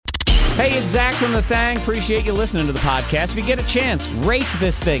Hey, it's Zach from The Thang. Appreciate you listening to the podcast. If you get a chance, rate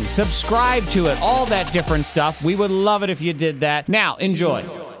this thing, subscribe to it, all that different stuff. We would love it if you did that. Now, enjoy.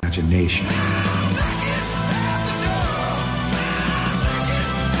 Imagination.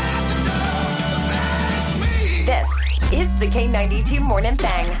 This is the K92 Morning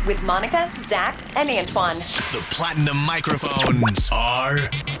Thang with Monica, Zach, and Antoine. The platinum microphones are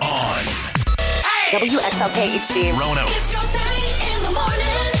on. WXLK HD. Rono. It's your thing in the morning.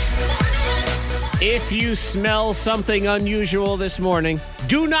 If you smell something unusual this morning,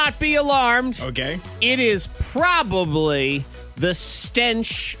 do not be alarmed. Okay. It is probably the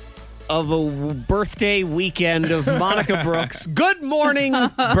stench of a birthday weekend of Monica Brooks. Good morning,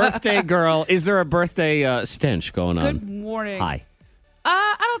 birthday girl. Is there a birthday stench going on? Good morning. Hi.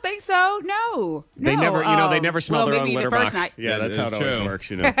 I don't think so. No. They never, they never smell their own maybe litter the first box. night. Yeah, that's how it That always is true.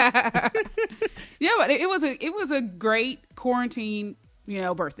 works, Yeah, but it was a great quarantine,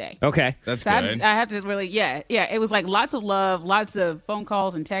 birthday. Okay. That's So good. I have to really, it was like lots of love, lots of phone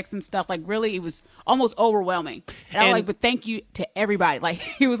calls and texts and stuff. Like really, it was almost overwhelming. And I'm like, but thank you to everybody. Like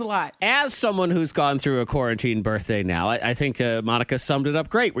it was a lot. As someone who's gone through a quarantine birthday now, I think Monica summed it up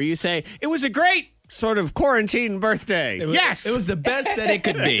great, where you say, it was a great sort of quarantine birthday. Yes! It was the best that it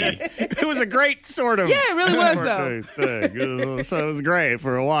could be. It was a great sort of Yeah, it really was, though. birthday thing. So it was great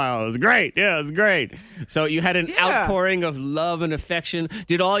for a while. It was great. Yeah, it was great. So you had an Yeah. outpouring of love and affection.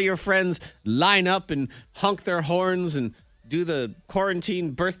 Did all your friends line up and honk their horns and do the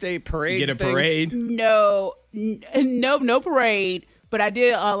quarantine birthday parade Get a thing? parade. No parade. But I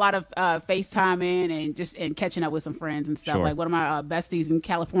did a lot of FaceTiming and catching up with some friends and stuff. Sure. Like one of my besties in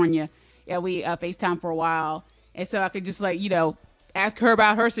California. Yeah, we FaceTime for a while. And so I could just ask her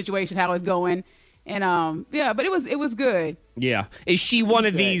about her situation, how it's going. And but it was good. Yeah. Is she one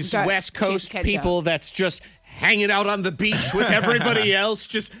of good. these Got West a chance Coast to catch people that's just hanging out on the beach with everybody else?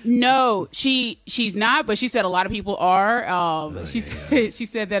 Just No, she's not, but she said a lot of people are. She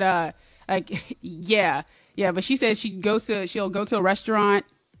said that but she said she'll go to a restaurant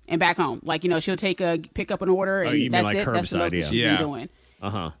and back home. Like, she'll pick up an order and you mean that's like it. That's the curbside, most that yeah. she's been doing.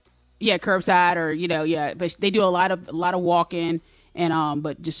 uh-huh. Yeah, curbside or but they do a lot of walking and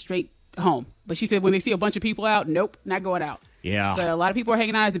but just straight home. But she said when they see a bunch of people out, nope, not going out. Yeah. But a lot of people are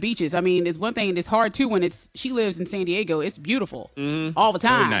hanging out at the beaches. I mean, it's one thing. It's hard too when she lives in San Diego. It's beautiful all the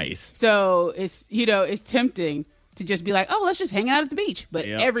time. nice. So it's it's tempting to just be like, oh, let's just hang out at the beach. But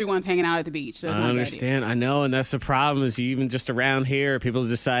Yep. everyone's hanging out at the beach. So it's I not a good idea. understand. I know, and that's the problem is even just around here, people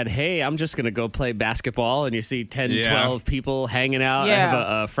decide, hey, I'm just going to go play basketball, and you see 10, Yeah. 12 people hanging out. Yeah. I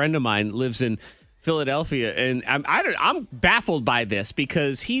have a friend of mine lives in Philadelphia, and I'm baffled by this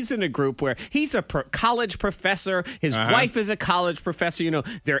because he's in a group where he's a college professor. His wife is a college professor.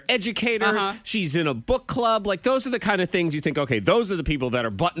 They're educators. She's in a book club. Like, those are the kind of things you think, okay, those are the people that are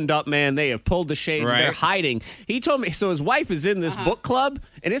buttoned up, man. They have pulled the shades. Right. They're hiding. He told me, so his wife is in this book club,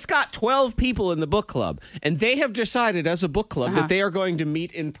 and it's got 12 people in the book club, and they have decided as a book club that they are going to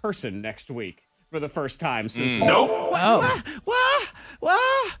meet in person next week for the first time since. Nope.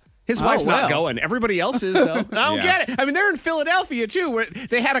 What? His wife's not well. going. Everybody else is, though. I don't Yeah. get it. I mean, they're in Philadelphia, too, where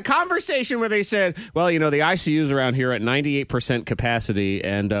they had a conversation where they said, well, the ICUs around here are at 98% capacity,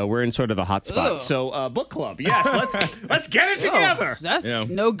 and we're in sort of the hot spot. Ugh. So, book club, yes, let's get it together. That's Yeah.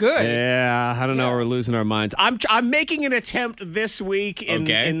 no good. Yeah, I don't know. We're losing our minds. I'm making an attempt this week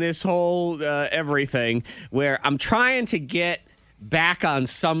in this whole everything where I'm trying to get back on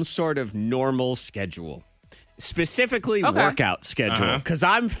some sort of normal schedule. Specifically workout schedule, because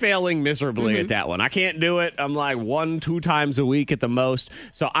I'm failing miserably at that one. I can't do it. I'm like 1-2 times a week at the most.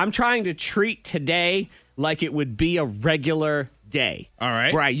 So I'm trying to treat today like it would be a regular day. All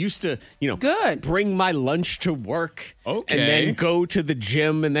right. Where I used to, Good. bring my lunch to work Okay. and then go to the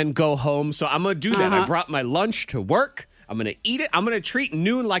gym and then go home. So I'm going to do that. I brought my lunch to work. I'm going to eat it. I'm going to treat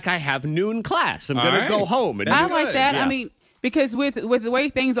noon like I have noon class. I'm going to right. go home. And I do like it. that. Yeah. I mean, because with the way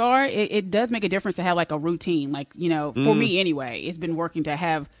things are, it does make a difference to have like a routine. Like, for me anyway, it's been working to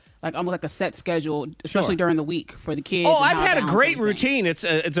have like almost like a set schedule, especially during the week for the kids. Oh, and I've how I had a balance great everything. routine. It's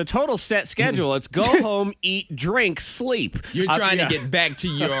a total set schedule. It's go home, eat, drink, sleep. You're trying to get back to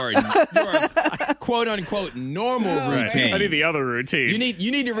your quote unquote normal routine. I need the other routine.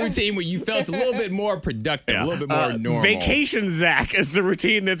 You need a routine where you felt a little bit more productive, a little bit more normal. Vacation Zach is the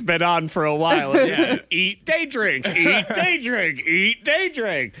routine that's been on for a while. It's just eat, day drink, eat, day drink, eat, day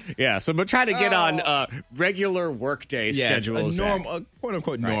drink. Yeah, so I'm trying to get on regular workday schedule. a Zach. normal, quote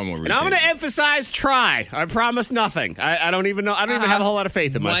unquote normal routine. And I'm going to emphasize try. I promise nothing. I don't even know. I don't even have a whole lot of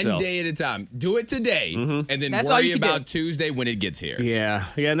faith in myself. One day at a time. Do it today, and then That's all worry you can about do. Tuesday when it gets here. Yeah,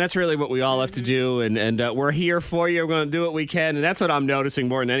 and that's really what we all have to do, and we're here for you. We're going to do what we can, and that's what I'm noticing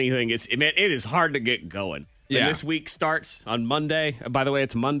more than anything. It is hard to get going. Yeah. And this week starts on Monday. By the way,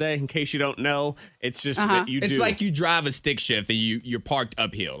 it's Monday, in case you don't know. It's just that you It's like you drive a stick shift and you're parked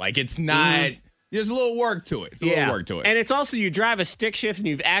uphill. Like, it's not... There's a little work to it. And it's also you drive a stick shift and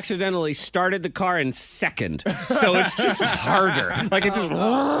you've accidentally started the car in second. So it's just harder. Like it's just,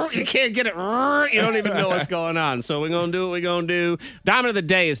 you can't get it. You don't even know what's going on. So we're going to do what we're going to do. Diamond of the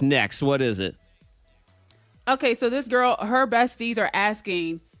day is next. What is it? Okay, so this girl, her besties are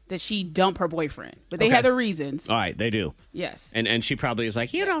asking that she dump her boyfriend, but they have their reasons. All right, they do. Yes. And she probably is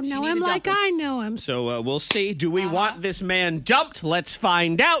like, you don't know needs him to like dump him. I know him. So we'll see. Do we want this man dumped? Let's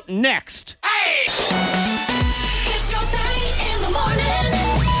find out next. It's your thing in the morning.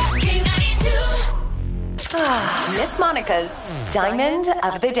 K92. Miss Monica's Diamond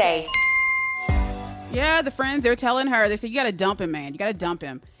of the Day. Yeah, the friends, they're telling her, they said, you got to dump him, man. You got to dump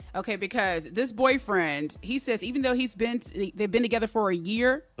him. Okay, because this boyfriend, he says, even though they've been together for a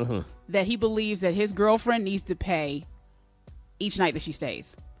year, that he believes that his girlfriend needs to pay each night that she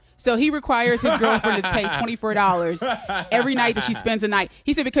stays. So he requires his girlfriend to pay $24 every night that she spends a night.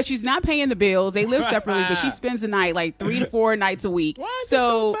 He said because she's not paying the bills, they live separately, but she spends the night like 3 to 4 nights a week. Why is this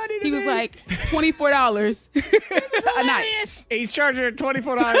so funny to he was me? like $24 a night. He's charging her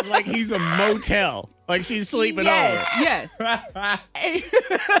 $24 like he's a motel. Like she's sleeping over. Yes.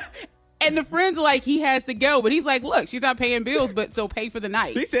 And the friends are like, he has to go. But he's like, look, she's not paying bills, but so pay for the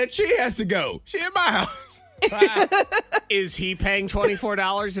night. He said she has to go. She in my house. Is he paying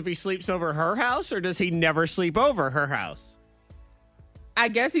 $24 if he sleeps over her house, or does he never sleep over her house? I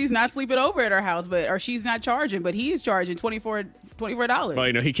guess he's not sleeping over at her house, or she's not charging, but he is charging $24.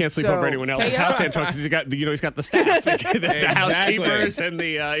 Well, he can't sleep So, over anyone else's pay house up. because he's got the staff, the housekeepers, and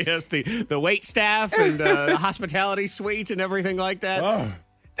the wait staff, and the hospitality suite, and everything like that. Oh.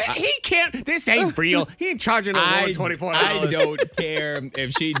 He can't. This ain't real. He ain't charging her more than $24. I don't care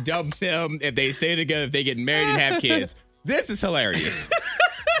if she dumps him, if they stay together, if they get married and have kids. This is hilarious.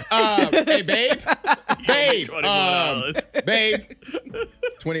 Hey, babe. Babe. $24. Babe.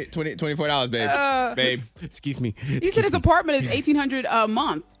 $24, babe. Babe. Excuse me. He said his apartment is $1,800 a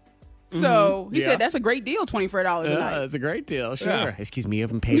month. So he Yeah. said that's a great deal, $24 a night. That's a great deal. Sure. Yeah. Excuse me, you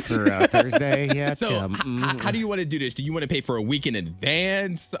haven't paid for Thursday yet? So, how do you want to do this? Do you want to pay for a week in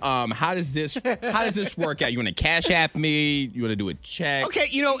advance? How does this work out? You want to Cash App me? You want to do a check? Okay,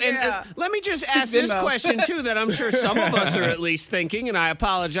 and Yeah. let me just ask this Venmo. question, too, that I'm sure some of us are at least thinking, and I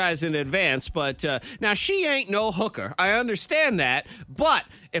apologize in advance, but now she ain't no hooker. I understand that, but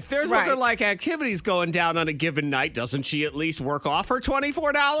if there's Right. hooker-like activities going down on a given night, doesn't she at least work off her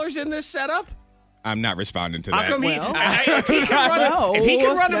 $24 in this setup? I'm not responding to How that. come Well, if he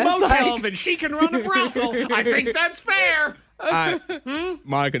can run a that's motel, like- then she can run a brothel. I think that's fair.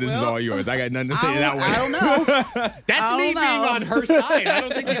 Monica, this is all yours. I got nothing to say to that one. I don't know. That's I me don't being know. on her side. I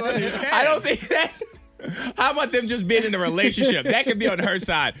don't think you understand. I don't think that. How about them just being in a relationship? That could be on her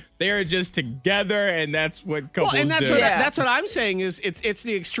side. They're just together, and that's what couples Well, and that's do. what, Yeah. that's what I'm saying is it's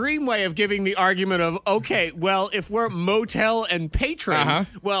the extreme way of giving the argument of, okay, well, if we're motel and patron,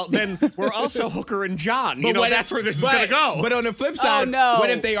 well, then we're also hooker and John. That's where this is going to go. But on the flip side, no.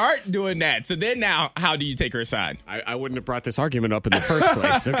 what if they aren't doing that? So then now, how do you take her side? I wouldn't have brought this argument up in the first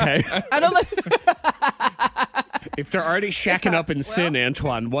place, okay? I don't If they're already shacking up in sin,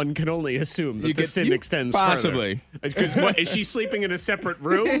 Antoine, one can only assume that the sin extends possibly. Because what, is she sleeping in a separate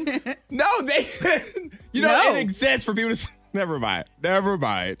room? No, they. No. It exists for people to. Never mind.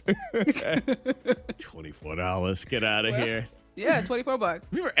 $24. Get out of here. Yeah, $24. Have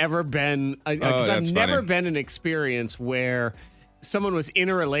you ever been? Because that's I've never funny. been in an experience where someone was in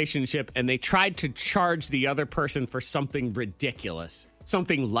a relationship and they tried to charge the other person for something ridiculous,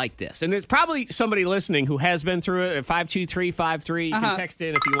 something like this. And there's probably somebody listening who has been through it at 52353. You can text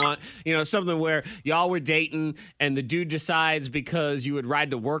in if you want. Something where y'all were dating and the dude decides because you would ride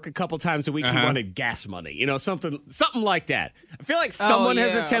to work a couple times a week, he wanted gas money. Something like that. I feel like someone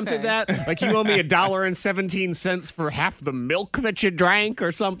has yeah, attempted okay. that. Like you owe me $1.17 for half the milk that you drank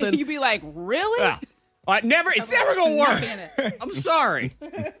or something. You'd be like, really? Yeah. It's never gonna not paying work. I'm sorry.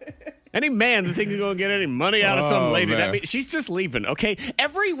 Any man that thinks he's going to get any money out of some lady, man. she's just leaving, okay?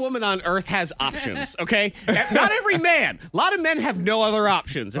 Every woman on earth has options, okay? Not every man. A lot of men have no other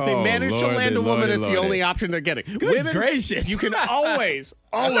options. If they manage to land a woman, it's the only option they're getting. Women, gracious. you can always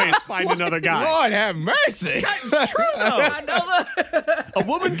find another guy. Lord have mercy. It's true, though. A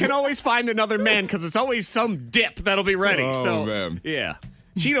woman can always find another man because it's always some dip that'll be ready. Man. Yeah.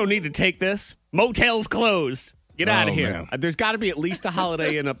 She don't need to take this. Motel's closed. Get out of here. Man. There's got to be at least a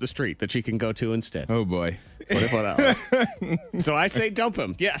Holiday Inn up the street that she can go to instead. Oh, boy. What else? So I say dump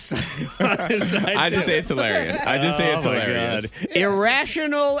him. Yes. I just say it's hilarious. God.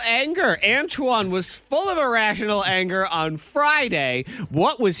 Irrational anger. Antoine was full of irrational anger on Friday.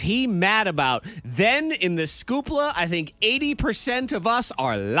 What was he mad about? Then in the Scoopla, I think 80% of us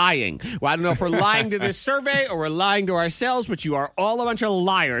are lying. Well, I don't know if we're lying to this survey or we're lying to ourselves, but you are all a bunch of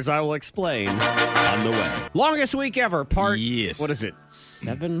liars. I will explain on the way. Longest week ever. Part, what is it?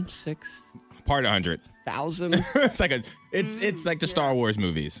 7, 6? Part 100. 1,000. It's like the Star Wars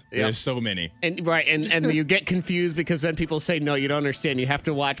movies. Yep. There's so many. And you get confused because then people say, no, you don't understand. You have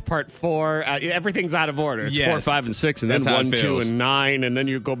to watch part 4. Everything's out of order. It's 4, 5, and 6, and then That's 1, 2, and 9, and then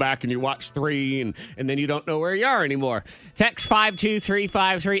you go back and you watch 3, and then you don't know where you are anymore. Text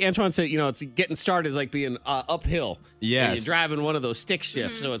 52353. Antoine said, it's getting started like being uphill. Yes. And you're driving one of those stick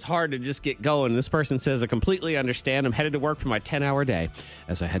shifts, so it's hard to just get going. This person says, I completely understand. I'm headed to work for my 10-hour day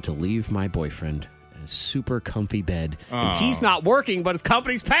as I had to leave my boyfriend in a super comfy bed. And he's not working, but his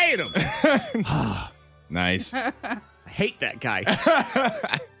company's paying him. Nice. I hate that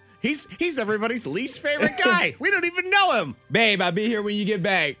guy. He's everybody's least favorite guy. We don't even know him. Babe, I'll be here when you get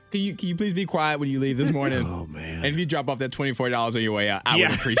back. Can you please be quiet when you leave this morning? Oh, man. And if you drop off that $24 on your way out, I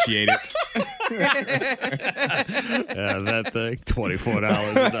would appreciate it. That thing,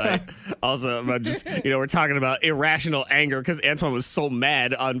 $24 a night. Also, we're talking about irrational anger because Antoine was so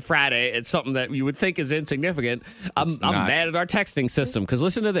mad on Friday. It's something that you would think is insignificant. I'm mad at our texting system because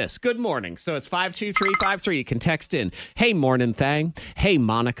listen to this. Good morning. So it's 52353. You can text in. Hey, morning thang. Hey,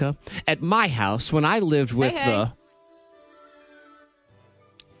 Monica. At my house, when I lived with the...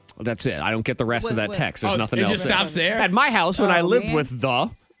 That's it. I don't get the rest of that text. There's nothing else. It just stops there? At my house, when I lived with the...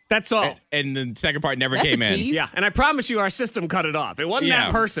 That's all. And the second part never came in. Yeah, and I promise you our system cut it off. It wasn't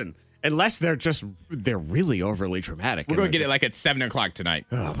that person. Unless they're really overly dramatic. We're going to get it like at 7 o'clock tonight.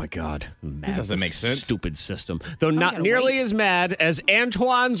 Oh, my God. This doesn't make sense. Stupid system. Though not nearly as mad as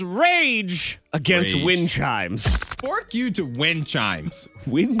Antoine's rage against wind chimes. Fork you to wind chimes.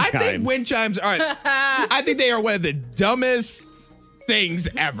 Wind chimes. I think wind chimes are... I think they are one of the dumbest things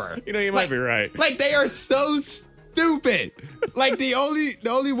ever. You might be right. Like, they are so stupid. Like, the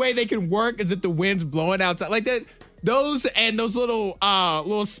only way they can work is if the wind's blowing outside. Like, those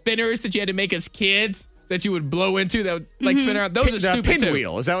little spinners that you had to make as kids that you would blow into that would spin around. Those are stupid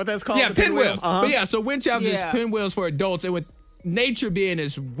pinwheel. Is that what that's called? Yeah, pinwheels. Uh-huh. But so wind chimes is pinwheels for adults, and with nature being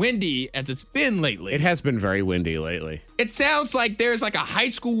as windy as it's been lately. It has been very windy lately. It sounds like there's like a high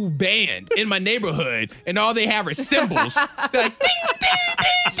school band in my neighborhood, and all they have are cymbals. They're like, ding, ding,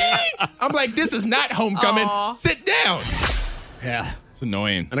 ding, ding. I'm like, this is not homecoming. Aww. Sit down. Yeah. It's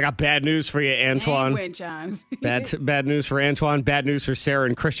annoying. And I got bad news for you, Antoine. Wind chimes. Bad news for Antoine. Bad news for Sarah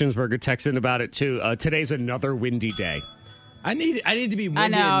and Christiansburg. Text in about it, too. Today's another windy day. I need to be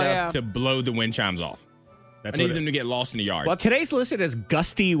windy enough to blow the wind chimes off. I need them to get lost in the yard. Well, today's listed as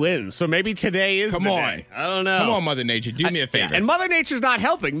gusty winds, so maybe today is the day. I don't know. Come on, Mother Nature. Do me a favor. And Mother Nature's not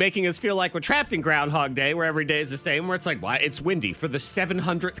helping, making us feel like we're trapped in Groundhog Day, where every day is the same, where it's like, why? It's windy for the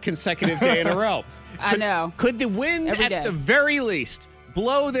 700th consecutive day in a row. I know. Could the wind, at the very least,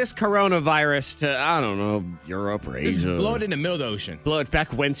 blow this coronavirus to, I don't know, Europe or Asia? Just blow it in the middle of the ocean. Blow it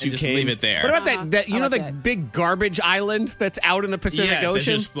back whence you just came. Leave it there. What about that big garbage island that's out in the Pacific Ocean? It's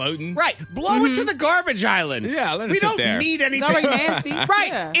just floating. Right. Blow it to the garbage island. Yeah, let it sit there. We don't need anything. It's already nasty. Right.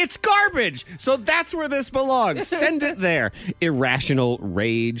 Yeah. It's garbage. So that's where this belongs. Send it there. Irrational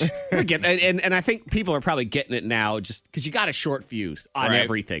rage. And I think people are probably getting it now just because you got a short fuse on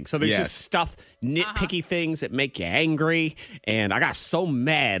everything. So there's just stuff, nitpicky things that make you angry. And I got so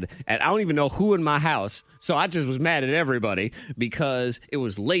mad at, I don't even know who in my house. So I just was mad at everybody because it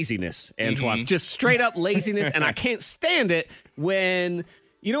was laziness, Antoine. Just straight up laziness. And I can't stand it when...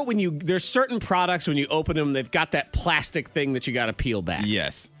 there's certain products when you open them, they've got that plastic thing that you got to peel back.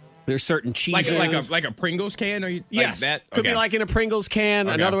 Yes. There's certain cheeses. Like a Pringles can? Or yes. Like that? Could be like in a Pringles can.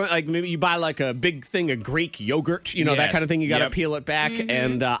 Okay. Another one, like maybe you buy like a big thing of Greek yogurt, that Yes. kind of thing. You got to Yep. peel it back.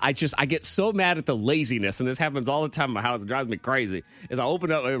 And I get so mad at the laziness, and this happens all the time in my house. It drives me crazy. Is I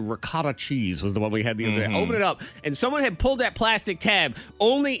open up, ricotta cheese was the one we had the other day. I open it up, and someone had pulled that plastic tab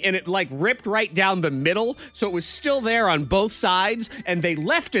and it like ripped right down the middle, so it was still there on both sides, and they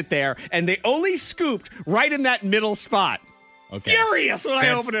left it there, and they only scooped right in that middle spot. Okay. Furious when I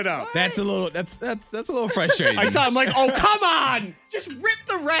open it up. That's a little frustrating. I saw him like, oh, come on. Just rip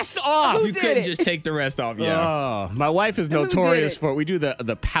the rest off. Who You did couldn't it? just take the rest off. Yeah. Oh, my wife is Who did notorious it? for it. We do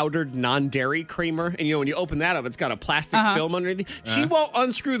the powdered non-dairy creamer. And, when you open that up, it's got a plastic film underneath. She won't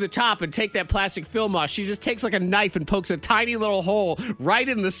unscrew the top and take that plastic film off. She just takes like a knife and pokes a tiny little hole right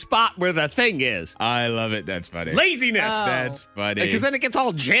in the spot where the thing is. I love it. That's funny. Laziness. Oh. That's funny. Because then it gets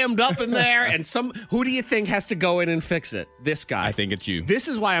all jammed up in there. And who do you think has to go in and fix it? This guy. I think it's you. This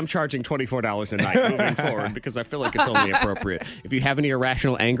is why I'm charging $24 a night moving forward, because I feel like it's only appropriate. If you have any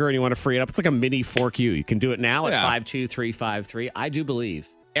irrational anger and you want to free it up, it's like a mini Fork You. You can do it now at 52353. I do believe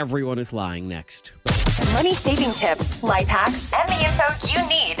everyone is lying next. Money saving tips, life hacks, and the info you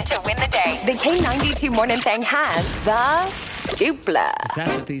need to win the day. The K92 Morning Thing has the Dupla.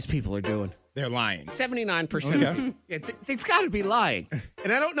 That's what these people are doing. They're lying. 79%. Yeah, they've got to be lying.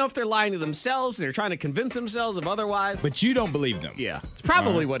 And I don't know if they're lying to themselves. They're trying to convince themselves of otherwise. But you don't believe them. Yeah, it's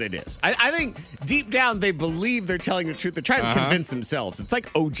probably what it is. I think deep down they believe they're telling the truth. They're trying to convince themselves. It's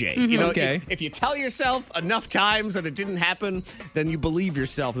like OJ. Okay. If you tell yourself enough times that it didn't happen, then you believe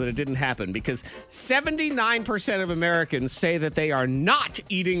yourself that it didn't happen. Because 79% of Americans say that they are not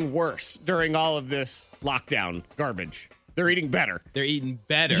eating worse during all of this lockdown garbage. They're eating better. They're eating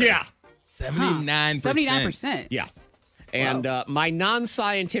better. Yeah. 79%. 79%. Yeah. And my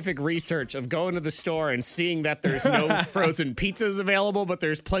non-scientific research of going to the store and seeing that there's no frozen pizzas available, but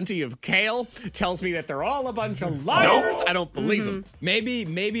there's plenty of kale, tells me that they're all a bunch of liars. I don't believe them.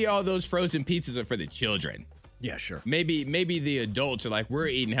 Maybe all those frozen pizzas are for the children. Yeah, sure. Maybe the adults are like, we're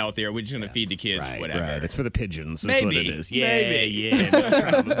eating healthier. We're just going to feed the kids, whatever. Right. It's for the pigeons. Maybe. That's what it is. Yeah, Maybe. yeah. No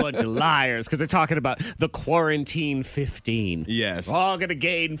problem. A bunch of liars because they're talking about the quarantine 15. Yes. We're all going to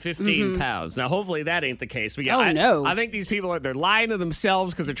gain 15 pounds. Now, hopefully that ain't the case. But yeah, no. I think these people they're lying to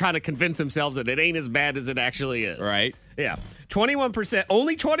themselves because they're trying to convince themselves that it ain't as bad as it actually is. Right. Yeah. 21%,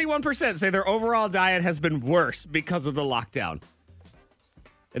 only 21% say their overall diet has been worse because of the lockdown.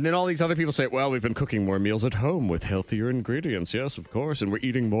 And then all these other people say, well, we've been cooking more meals at home with healthier ingredients. Yes, of course. And we're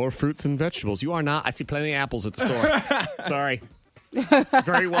eating more fruits and vegetables. You are not. I see plenty of apples at the store. Sorry.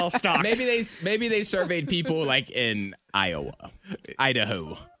 Very well stocked. Maybe they surveyed people like in Iowa,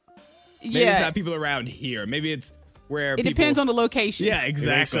 Idaho. Maybe Yeah. it's not people around here. Maybe it's where It depends on the location. Yeah, You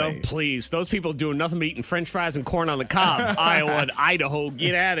think so? exactly. Please. Those people doing nothing but eating French fries and corn on the cob. Iowa and Idaho,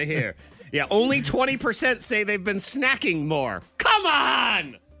 get out of here. Yeah, only 20% say they've been snacking more. Come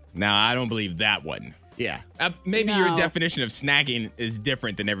on! Now, I don't believe that one. Yeah. Maybe No. your definition of snacking is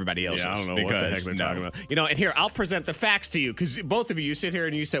different than everybody else's. Yeah, I don't know what the heck they're talking about. And here, I'll present the facts to you because both of you sit here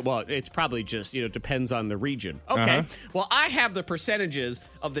and you say, well, it's probably just, depends on the region. Okay. Well, I have the percentages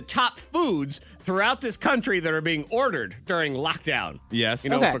of the top foods throughout this country that are being ordered during lockdown. Yes.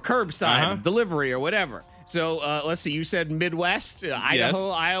 Okay. For curbside, delivery, or whatever. So let's see. You said Midwest, Idaho,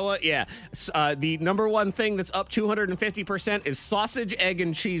 Iowa. Yeah. The number one thing that's up 250% is sausage, egg,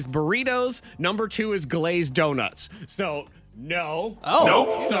 and cheese burritos. Number two is glazed donuts. So no. Oh.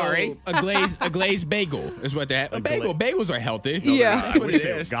 Nope. Sorry. A glazed bagel is what they have. Bagels are healthy. Yeah. That's what it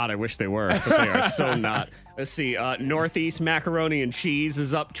is. God, I wish they were, but they are so not. Let's see. Northeast macaroni and cheese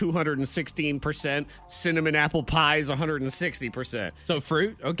is up 216%. Cinnamon apple pie is 160%. So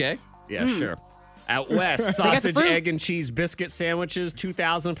fruit, okay. Yeah, sure. Out west, got the sausage, fruit. egg, and cheese biscuit sandwiches,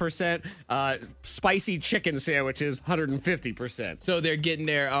 2,000%. Spicy chicken sandwiches, 150%. So they're getting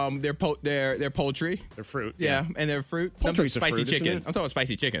their poultry. Their fruit. Yeah, and their fruit. Poultry's a spicy fruit, isn't chicken. it? I'm talking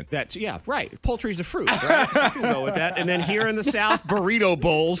spicy chicken. That's, yeah, right. Poultry's a fruit, right? You can go with that. And then here in the South, burrito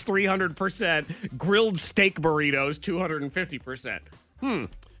bowls, 300%. Grilled steak burritos, 250%.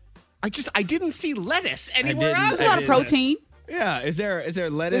 I didn't see lettuce anywhere didn't. else. There's a lot of protein. Yeah, is there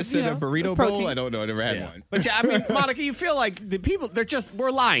lettuce in a burrito there's protein. bowl? I don't know. I never had one. But yeah, I mean, Monica, you feel like the people,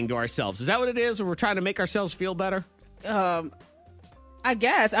 we're lying to ourselves. Is that what it is? Or we're trying to make ourselves feel better? I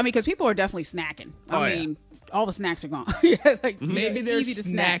guess. I mean, because people are definitely snacking. I mean, all the snacks are gone. Like, Maybe they're easy to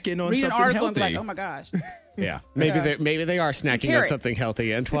snack. snacking on Read an something article and be healthy. like, oh my gosh. Yeah. Maybe they are snacking on carrots. something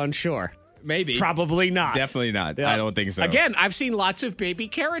healthy. Antoine, sure. Maybe. Probably not. Definitely not. Yeah. I don't think so. Again, I've seen lots of baby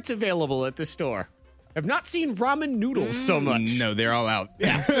carrots available at the store. I've not seen ramen noodles so much. No, they're all out.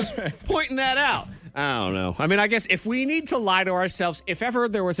 Pointing that out. I don't know. I mean, I guess if we need to lie to ourselves, if ever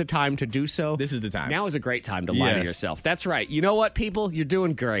there was a time to do so, this is the time. Now is a great time to lie to yourself. That's right. You know what, people? You're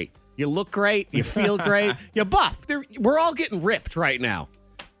doing great. You look great. You feel great. You're buff. We're all getting ripped right now.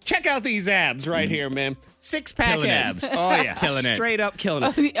 Check out these abs right here, man. 6-pack abs. Oh, yeah. Straight up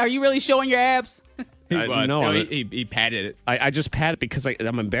killing it. Are you really showing your abs? He was. No, he patted it. I just pat it because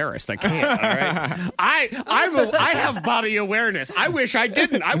I'm embarrassed. I can't. All right. I have body awareness. I wish I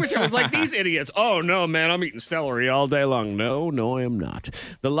didn't. I wish I was like these idiots. Oh no, man! I'm eating celery all day long. No, I am not.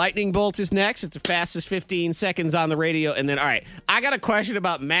 The lightning bolt is next. It's the fastest 15 seconds on the radio. And then, all right, I got a question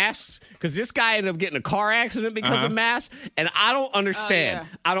about masks because this guy ended up getting a car accident because of masks, and I don't understand. Oh,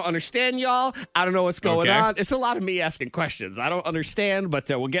 yeah. I don't understand, y'all. I don't know what's going on. It's a lot of me asking questions. I don't understand, but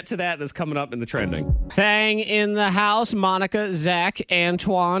we'll get to that. That's coming up in the trending. Thang in the house, Monica, Zach,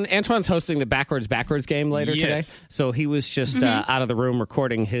 Antoine. Antoine's hosting the Backwards game later today. So he was just out of the room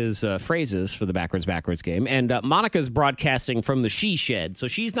recording his phrases for the Backwards game. And Monica's broadcasting from the she shed. So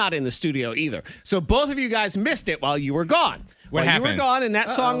she's not in the studio either. So both of you guys missed it while you were gone. What happened? You were gone and that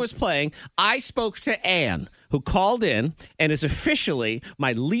song was playing, I spoke to Anne, who called in and is officially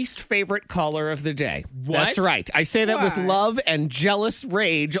my least favorite caller of the day. What? That's right. I say that with love and jealous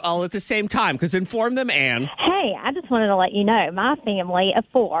rage all at the same time. Because inform them, Anne. Hey, I just wanted to let you know my family of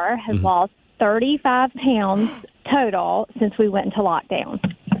 4 has lost 35 pounds total since we went into lockdown.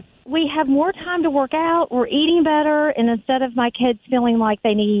 We have more time to work out. We're eating better. And instead of my kids feeling like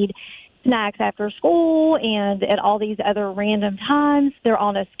they need snacks after school and at all these other random times, they're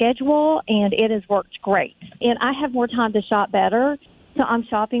on a schedule, and it has worked great. And I have more time to shop better, so I'm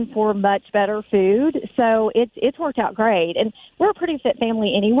shopping for much better food. So it's worked out great. And we're a pretty fit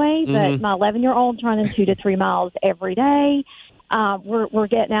family anyway, but my 11-year-old's running 2 to 3 miles every day. We're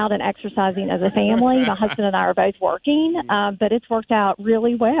getting out and exercising as a family. My husband and I are both working, but it's worked out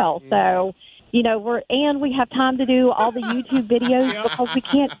really well. So, you know, we have time to do all the YouTube videos because we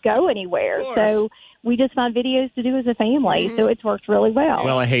can't go anywhere. So we just find videos to do as a family. So it's worked really well.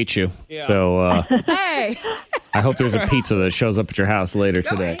 Well, I hate you. Yeah. So Hey. I hope there's a pizza that shows up at your house later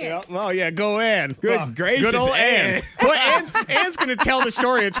today. Ann. Well, yeah, go Ann. Good gracious, Good old Ann. Boy, Ann's going to tell the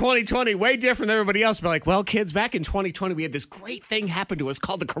story of 2020 way different than everybody else. But like, well, kids, back in 2020, we had this great thing happen to us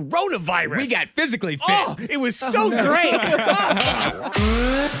called the coronavirus. We got physically fit. Oh, it was so great.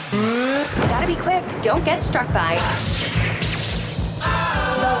 Gotta be quick. Don't get struck by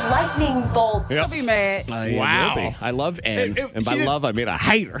the lightning bolt. Don't be mad. Wow. I love Ann. And by love, I mean I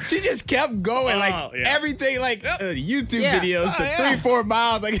hate her. She just kept going, everything, YouTube videos to 3-4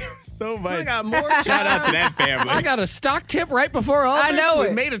 miles. Like, so much. I got more. Shout out to that family. I got a stock tip right before all I this. know We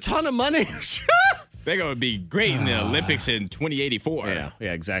it. made a ton of money. They're going to be great in the Olympics in 2084. Yeah,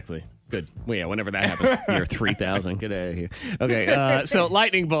 exactly. Good. Well, yeah, whenever that happens. Year 3000. Get out of here. Okay, so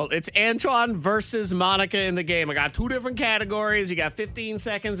lightning bolt. It's Antoine versus Monica in the game. I got 2 different categories. You got 15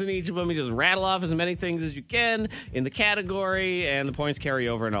 seconds in each of them. You just rattle off as many things as you can in the category, and the points carry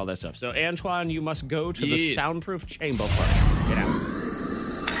over and all that stuff. So, Antoine, you must go to the soundproof chamber first. Get out.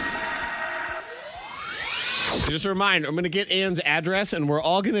 Just a reminder, I'm going to get Ann's address, and we're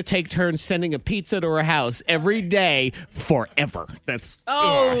all going to take turns sending a pizza to her house every day forever. That's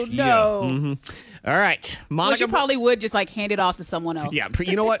Oh, no. Yeah. Mm-hmm. All right. Monica. Well, she probably would just hand it off to someone else. Yeah,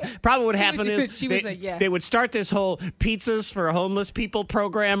 you know what? Probably what happened is they would start this whole pizzas for homeless people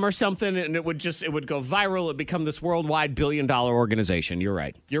program or something, and it would go viral. It'd become this worldwide billion-dollar organization. You're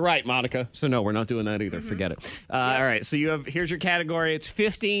right, Monica. So no, we're not doing that either. Forget it. All right. So here's your category. It's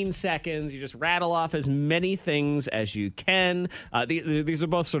 15 seconds. You just rattle off as many things as you can. These are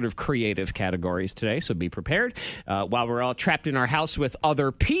both sort of creative categories today, so be prepared. While we're all trapped in our house with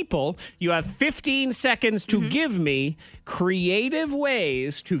other people, you have 15 seconds to give me creative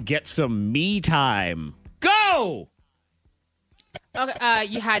ways to get some me time. Go! Okay,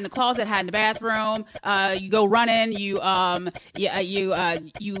 you hide in the closet, hide in the bathroom. You go running. You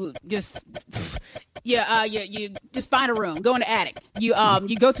just find a room. Go in the attic. You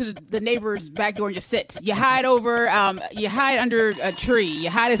go to the neighbor's back door and just sit. You hide you hide under a tree. You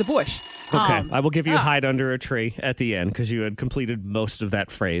hide as a bush. Okay, I will give you hide under a tree at the end because you had completed most of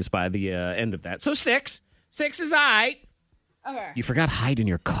that phrase by the end of that. So 6 is all right. Okay. You forgot hide in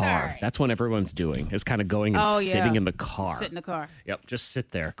your car. Right. That's what everyone's doing, is kind of going and sitting in the car. Sit in the car. Yep, just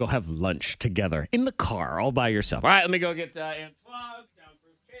sit there. Go have lunch together in the car all by yourself. All right, let me go get Antoine.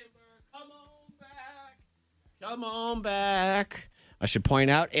 Soundproof chamber. Come on back. I should point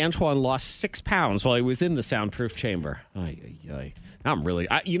out, Antoine lost 6 pounds while he was in the soundproof chamber. Ay. Now I'm really...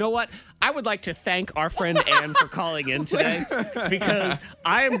 you know what? I would like to thank our friend Ann for calling in today because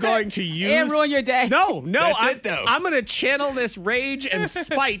I am going to use... And ruin your day. No, That's it, though. I'm going to channel this rage and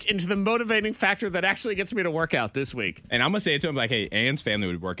spite into the motivating factor that actually gets me to work out this week. And I'm going to say it to him like, hey, Ann's family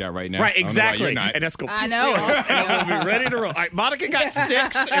would work out right now. Right, exactly. You're not. And that's going I know. and I'm going to be ready to roll. All right, Monica got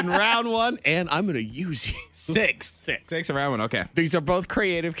 6 in round 1, and I'm going to use you. 6 around one. Okay. These are both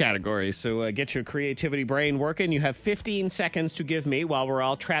creative categories, so get your creativity brain working. You have 15 seconds to give me while we're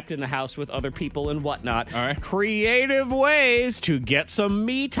all trapped in the house with other people and whatnot. All right. Creative ways to get some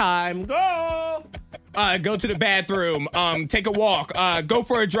me time. Go! Go to the bathroom. Take a walk. Go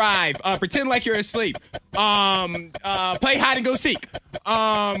for a drive. Pretend like you're asleep. Play hide and go seek.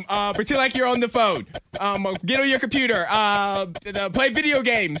 Pretend like you're on the phone. Get on your computer. Play video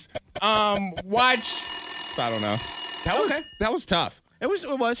games. Watch. I don't know. That was tough. It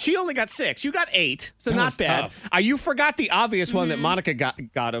was. She only got 6. You got 8, so That not was bad. tough. You forgot the obvious one that Monica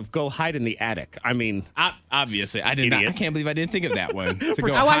got of go hide in the attic. I mean, Obviously, I did not. I can't believe I didn't think of that one.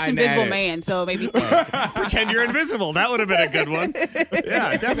 I watched Invisible Man, so maybe. pretend you're invisible. That would have been a good one.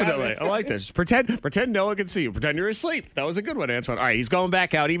 Yeah, definitely. I like this. Pretend no one can see you. Pretend you're asleep. That was a good one, Antoine. All right, he's going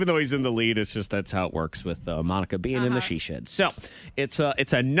back out, even though he's in the lead. It's just that's how it works with Monica being in the she shed. So it's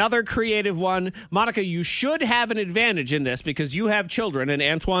another creative one. Monica, you should have an advantage in this because you have children and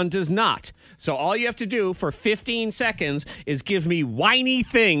Antoine does not. So all you have to do for 15 seconds is give me whiny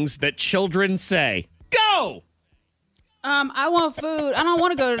things that children say. Go! I want food. I don't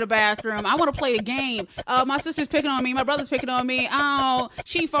want to go to the bathroom. I want to play a game. My sister's picking on me. My brother's picking on me. Oh,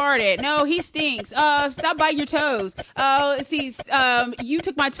 she farted. No, he stinks. Stop biting your toes. You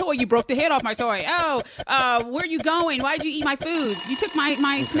took my toy. You broke the head off my toy. Where are you going? Why'd you eat my food? You took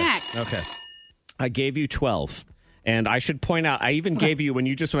my snack. Okay. I gave you 12. And I should point out, I even gave you, when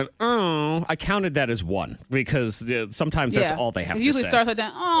you just went, oh, I counted that as 1 because sometimes that's all they have to say. It usually starts like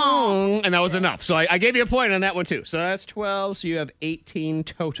that, oh. And that was enough. So I gave you a point on that one, too. So that's 12. So you have 18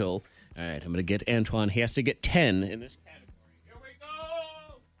 total. All right, I'm going to get Antoine. He has to get 10 in this category. Here we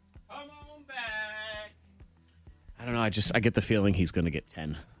go. Come on back. I don't know. I get the feeling he's going to get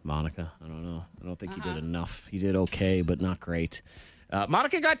 10, Monica. I don't know. I don't think he did enough. He did okay, but not great.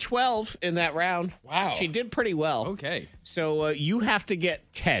 Monica got 12 in that round. Wow. She did pretty well. Okay. So you have to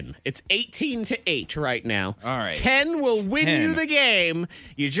get 10. It's 18-8 right now. All right. 10 will win you the game.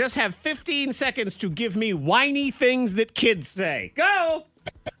 You just have 15 seconds to give me whiny things that kids say. Go!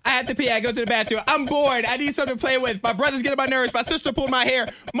 I have to pee. I go to the bathroom. I'm bored. I need something to play with. My brother's getting on my nerves. My sister pulled my hair.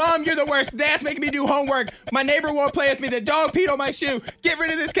 Mom, you're the worst. Dad's making me do homework. My neighbor won't play with me. The dog peed on my shoe. Get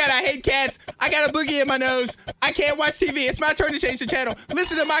rid of this cat. I hate cats. I got a boogie in my nose. I can't watch TV. It's my turn to change the channel.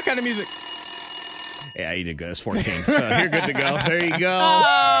 Listen to my kind of music. Yeah, you did good. It's 14. So you're good to go. There you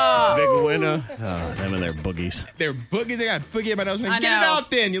go. Big winner. Oh, them and their boogies. They're boogies. They got a boogie in my nose. Man, I get it know.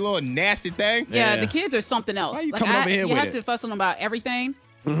 out then, you little nasty thing. Yeah, the kids are something else. Why are you coming over here you with have it? to fuss with them about everything.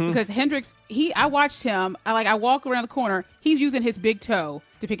 Because Hendrix, I watched him. I walk around the corner. He's using his big toe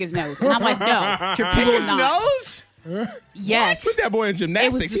to pick his nose, and I'm like, no, To pick his nose? Yes, Put that boy in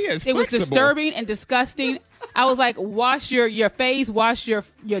gymnastics. It was disturbing and disgusting. I was like, wash your face, wash your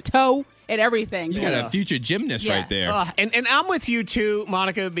toe, and everything. You got a future gymnast right there. And I'm with you too,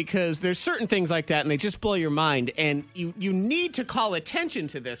 Monica, because there's certain things like that, and they just blow your mind, and you need to call attention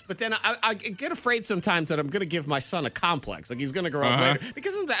to this. But then I get afraid sometimes that I'm going to give my son a complex, like he's going to grow up later,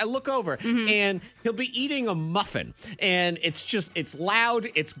 because sometimes I look over and he'll be eating a muffin, and it's loud,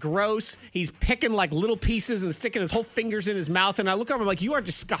 it's gross. He's picking like little pieces and sticking his whole fingers in his mouth, and I look over, I'm like, you are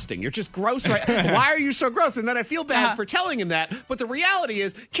disgusting. You're just gross, right? Why are you so gross? And then I feel bad for telling him that, but the reality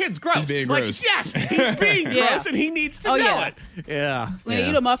is, kid's gross. He's being like, gross. yes, he's being gross, and he needs to know it. Yeah. When they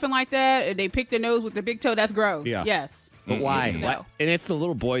eat a muffin like that, and they pick their nose with their big toe, that's gross. Yeah. Yes. But why? No. Why? And it's the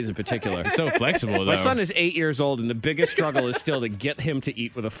little boys in particular. So flexible, though. My son is 8 years old, and the biggest struggle is still to get him to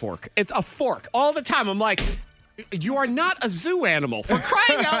eat with a fork. It's a fork all the time. I'm like, you are not a zoo animal. For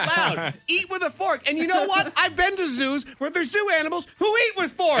crying out loud, eat with a fork. And you know what? I've been to zoos where there's zoo animals who eat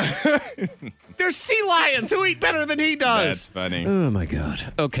with forks. There's sea lions who eat better than he does. That's funny. Oh, my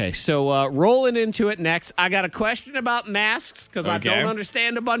God. Okay, so rolling into it next, I got a question about masks because I don't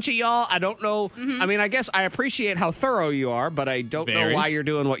understand a bunch of y'all. I don't know. I mean, I guess I appreciate how thorough you are, but I don't know why you're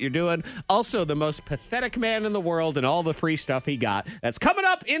doing what you're doing. Also, the most pathetic man in the world and all the free stuff he got. That's coming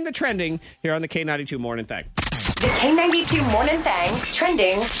up in the trending here on the K92 Morning Thing. The K92 Morning Thing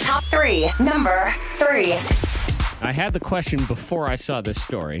trending top 3. Number 3. I had the question before I saw this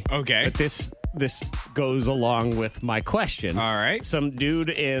story. Okay. But this goes along with my question. All right. Some dude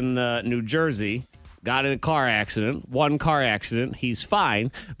in New Jersey got in a car accident. One car accident. He's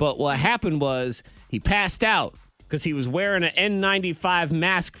fine. But what happened was he passed out because he was wearing an N95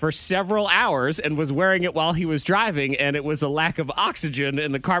 mask for several hours and was wearing it while he was driving, and it was a lack of oxygen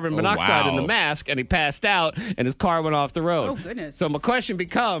in the carbon monoxide in the mask, and he passed out, and his car went off the road. Oh, goodness. So my question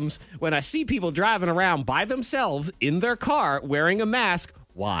becomes, when I see people driving around by themselves in their car wearing a mask,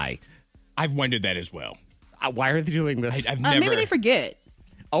 why? I've wondered that as well. Why are they doing this? I've never. Maybe they forget.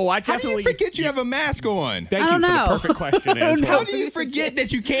 Oh, I How definitely do you forget you have a mask on? Thank I you don't for know. the perfect question, Antoine. How do you forget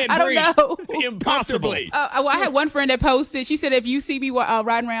that you can't I don't breathe? know. Impossible. Well, I had one friend that posted. She said, "If you see me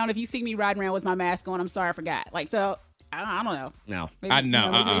riding around, if you see me riding around with my mask on, I'm sorry, I forgot." Like, so I don't know. No. Maybe, I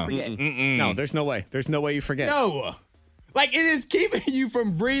know. maybe they forget. No, there's no way. There's no way you forget. No. Like, it is keeping you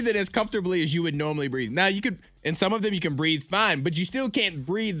from breathing as comfortably as you would normally breathe. Now, you could, in some of them, you can breathe fine, but you still can't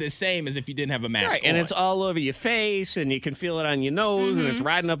breathe the same as if you didn't have a mask Right, on. and it's all over your face, and you can feel it on your nose, and it's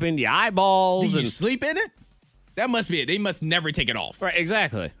riding up into your eyeballs. Do you and sleep in it? That must be it. They must never take it off. Right,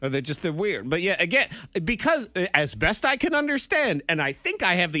 exactly. Or they're weird. But yeah, again, because as best I can understand, and I think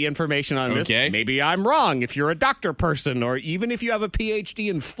I have the information on this, Okay. maybe I'm wrong. If you're a doctor person, or even if you have a PhD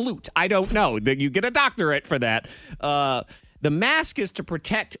in flute, I don't know. That you get a doctorate for that. The mask is to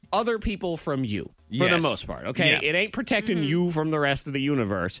protect other people from you. For the Yes. most part, okay? Yeah. It ain't protecting you from the rest of the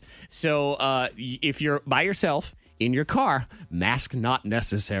universe. So if you're by yourself in your car, mask not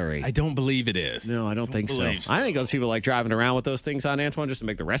necessary. I don't believe it is. No, I don't think so. believe so. I think those people like driving around with those things on, Antoine, just to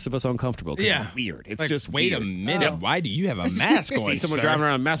make the rest of us uncomfortable. 'Cause Yeah. it's weird. It's Like, just wait weird. a minute. Why do you have a mask on? See someone sir? driving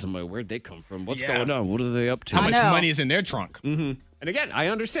around in a mask. I'm like, where'd they come from? What's Yeah. going on? What are they up to? How much know. money is in their trunk? And again, I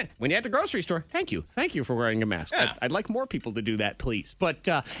understand. When you're at the grocery store, thank you. Thank you for wearing a mask. Yeah. I'd like more people to do that, please. But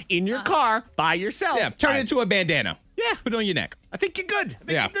in your car, by yourself. Yeah, turn it into a bandana. Yeah. Put it on your neck. I think you're good. I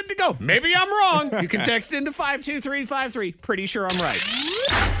think Yeah. you're good to go. Maybe I'm wrong. You can text into 52353. Pretty sure I'm right.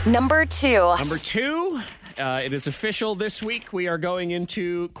 Number 2. Number 2, it is official this week. We are going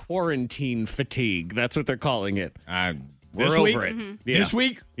into quarantine fatigue. That's what they're calling it. This We're week? over it. Yeah. This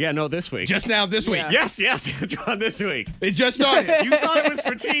week? Yeah, no, this week. Just now this week? Yes, John, this week. It just started. You thought it was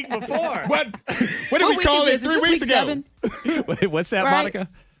fatigue before. What did What we week call is it this? Is 3 this weeks week ago? 7? Wait, what's that, Right. Monica?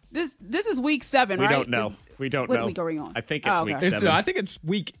 This is week 7, We right? don't know. We don't what know. week are we on? I think it's Oh, week okay. 7. I think it's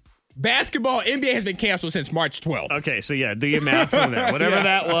week. Basketball, NBA has been canceled since March 12th. Okay, so yeah, do your math on that. Whatever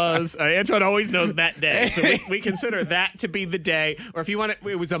that was. Antoine always knows that day. So we consider that to be the day. Or if you want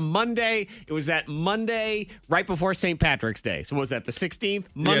it was a Monday, it was that Monday right before St. Patrick's Day. So what was that, the 16th?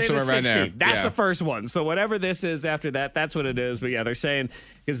 Monday the somewhere 16th. around there. That's Yeah. the first one. So whatever this is after that, that's what it is. But yeah, they're saying,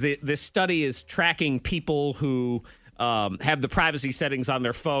 because this study is tracking people who have the privacy settings on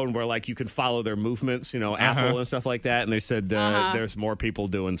their phone where, like, you can follow their movements, Apple and stuff like that. And they said there's more people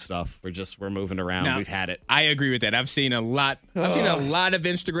doing stuff. We're moving around. Now, We've had it. I agree with that. I've seen a lot of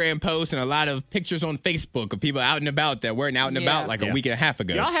Instagram posts and a lot of pictures on Facebook of people out and about that weren't out and about like a week and a half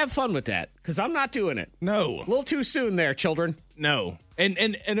ago. Y'all have fun with that, because I'm not doing it. No. A little too soon there, children. No.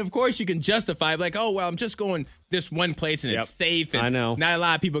 And of course you can justify like, oh, well, I'm just going this one place and Yep. it's safe. And I know. Not a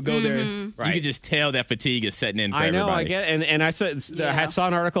lot of people go there. Right. You can just tell that fatigue is setting in for I know, everybody. I get it. And I saw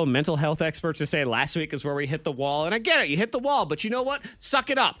an article, mental health experts are saying last week is where we hit the wall. And I get it, you hit the wall, but you know what? Suck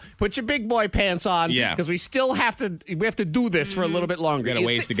it up. Put your big boy pants on. Yeah. Because we still have to do this for a little bit longer. We got a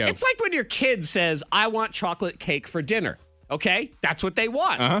ways to go. It's like when your kid says, I want chocolate cake for dinner. Okay, that's what they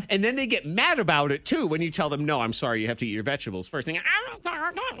want. And then they get mad about it, too, when you tell them, no, I'm sorry, you have to eat your vegetables first thing.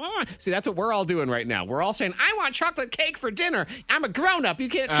 See, that's what we're all doing right now. We're all saying, I want chocolate cake for dinner. I'm a grown-up. You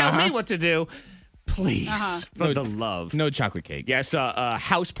can't tell me what to do. Please, for the love. No chocolate cake. Yes, a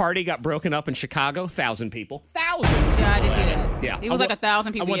house party got broken up in Chicago. 1,000 people. 1,000. Yeah, I did see that. Yeah. It was like 1,000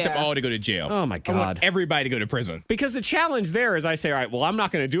 I people. want them all to go to jail. Oh, my I God. want everybody to go to prison. Because the challenge there is I say, all right, well, I'm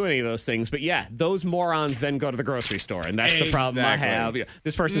not going to do any of those things. But yeah, those morons then go to the grocery store. And that's the problem I Exactly. have. Yeah.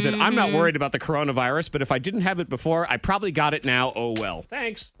 This person said, I'm not worried about the coronavirus, but if I didn't have it before, I probably got it now. Oh, well.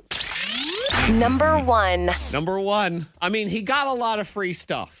 Thanks. Number 1. Number 1. I mean, he got a lot of free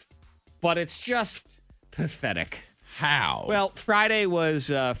stuff, but it's just pathetic. How? Well, Friday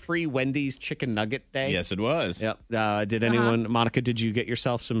was free Wendy's chicken nugget day. yes, it was. Yep. Did anyone, Monica, did you get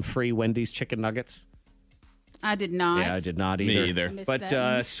yourself some free Wendy's chicken nuggets? I did not. Yeah, I did not Me either. either. Missed But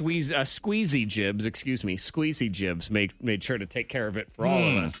that. Squeezy Jibs made sure to take care of it for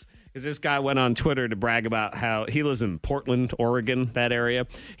all of us. Because this guy went on Twitter to brag about how he lives in Portland, Oregon, that area.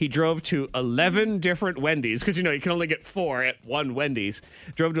 He drove to 11 different Wendy's, because, you can only get 4 at one Wendy's.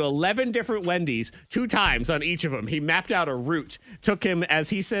 Drove to 11 different Wendy's 2 times on each of them. He mapped out a route. Took him, as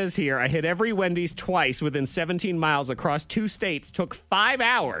he says here, I hit every Wendy's twice within 17 miles across 2 states. Took 5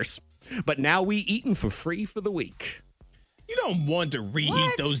 hours. But now we eating for free for the week. You don't want to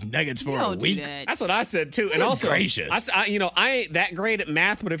reheat those nuggets for a week. That's what I said too. And also, gracious. I ain't that great at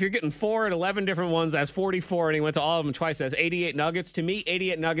math, but if you're getting 4 at 11 different ones, that's 44, and he went to all of them twice. That's 88 nuggets. To me,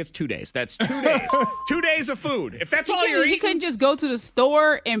 88 nuggets, 2 days. That's 2 days. 2 days of food. If that's all you're eating. He couldn't just go to the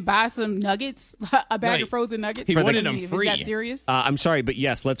store and buy some nuggets, a bag of frozen nuggets. He wanted them free. Is that serious? I'm sorry, but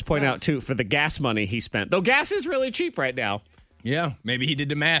yes, let's point out too, for the gas money he spent. Though gas is really cheap right now. Yeah, maybe he did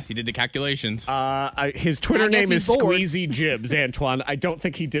the math. He did the calculations. His Twitter name is bored. Squeezy Jibs, Antoine. I don't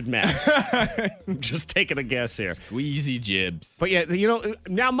think he did math. I'm just taking a guess here. Squeezy Jibs. But yeah,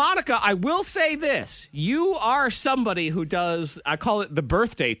 now, Monica, I will say this. You are somebody who does, I call it the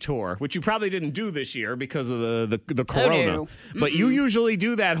birthday tour, which you probably didn't do this year because of the corona. no. But you usually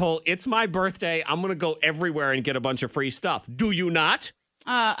do that whole, it's my birthday, I'm going to go everywhere and get a bunch of free stuff. Do you not?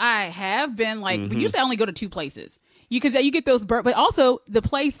 I have been but usually I only go to 2 places. Because you get those, but also the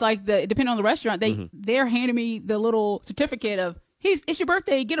place, depending on the restaurant, they're handing me the little certificate of, it's your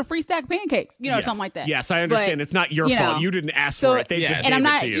birthday, get a free stack of pancakes, or something like that. Yes, I understand. But, it's not your fault. You didn't ask for it. They just gave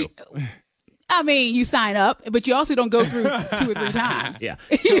it to you. I mean, you sign up, but you also don't go through 2 or 3 times. Yeah.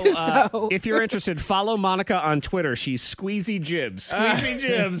 So, if you're interested, follow Monica on Twitter. She's Squeezy Jibs. Squeezy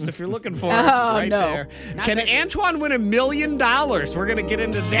Jibs, if you're looking for it, right there. Can Antoine win $1 million? We're going to get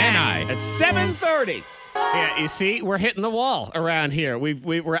into that at 7:30. Yeah, you see, we're hitting the wall around here. We've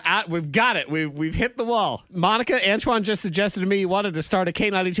got it. We've hit the wall. Monica, Antoine just suggested to me you wanted to start a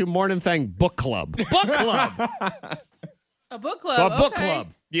K92 Morning Thing book club. Book club. a book club. A book club.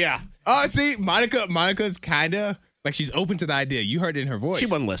 Yeah. Oh, see, Monica's kind of like she's open to the idea. You heard it in her voice. She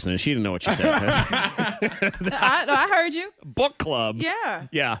wasn't listening. She didn't know what you said. I heard you. Book club. Yeah.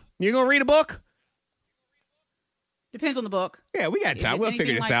 Yeah. You gonna read a book? Depends on the book. Yeah, we got time. We'll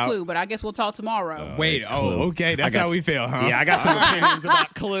figure this out. Clue, but I guess we'll talk tomorrow. Wait, okay. That's how we feel, huh? Yeah, I got some opinions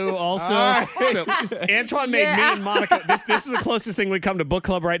about Clue also. So Antoine made me and Monica, this is the closest thing we come to book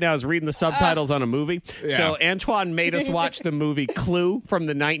club right now is reading the subtitles on a movie. Yeah. So Antoine made us watch the movie Clue from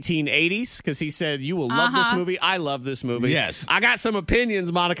the 1980s because he said, you will love this movie. I love this movie. Yes. I got some opinions,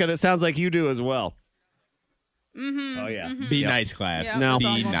 Monica, that sounds like you do as well. Mm-hmm. Oh, yeah. Mm-hmm. Be nice, class. Yeah, No,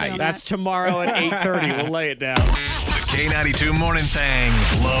 be nice. That's tomorrow at 8:30. We'll lay it down. The K92 Morning Thing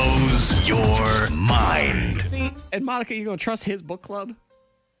blows your mind. See, and Monica, you going to trust his book club?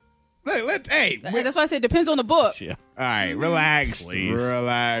 Look, That's why I said depends on the book. Yeah. all right, relax. Please.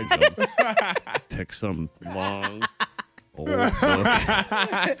 Relax. Pick some long, old book.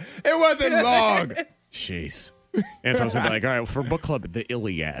 It wasn't long. Jeez. Antoine's gonna be like, all right, for book club, the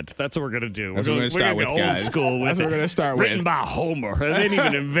Iliad. That's what we're gonna do. That's what we're gonna start with, old guys. school with That's what we're gonna start written with. by Homer. They didn't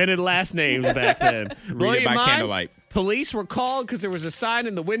even invented last names back then. Read it by candlelight. Police were called because there was a sign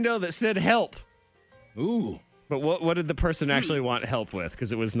in the window that said "help." Ooh, But what did the person actually want help with?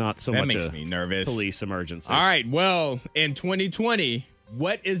 Because it was not so that much makes a me nervous. police emergency. All right, well, in 2020,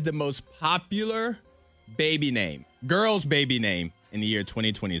 what is the most popular baby name, girl's baby name in the year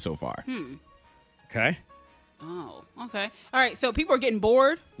 2020 so far? Okay. Oh, okay. All right. So people are getting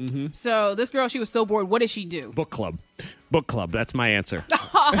bored. Mm-hmm. So this girl, she was so bored. What did she do? Book club. Book club. That's my answer.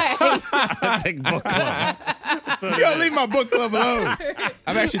 Oh, I think book club. You don't leave my book club alone.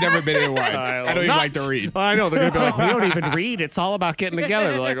 I've actually never been in one. I don't even like to read. I know. They're going to be like, we don't even read. It's all about getting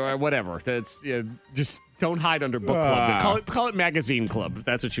together. They're like, all right, whatever. That's just don't hide under book club. Call it magazine club if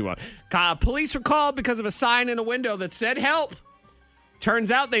that's what you want. Police were called because of a sign in a window that said help. Turns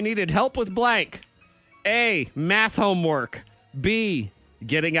out they needed help with blank. A, math homework. B,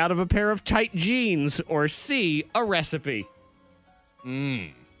 getting out of a pair of tight jeans. Or C, a recipe.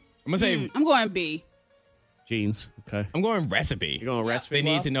 I'm gonna say I'm going B. Jeans. Okay. I'm going recipe. You're going recipe? They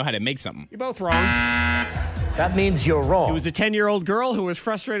Well, need to know how to make something. You're both wrong. That means you're wrong. It was a 10-year-old girl who was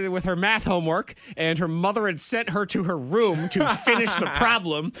frustrated with her math homework, and her mother had sent her to her room to finish the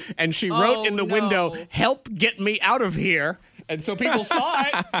problem, and she wrote in the window, "Help get me out of here." And so people saw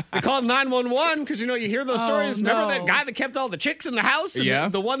it. They called 911 because, you hear those stories. Remember that guy that kept all the chicks in the house?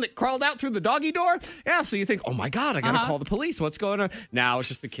 And the one that crawled out through the doggy door? Yeah, so you think, oh, my God, I got to call the police. What's going on? Now it's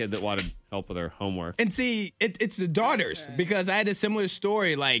just a kid that wanted help with her homework. And see, it's the daughters, because I had a similar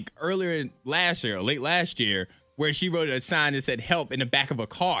story like earlier last year, late last year, where she wrote a sign that said help in the back of a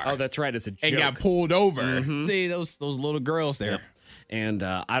car. Oh, that's right. It's a joke. And got pulled over. See, those little girls there. Yep. And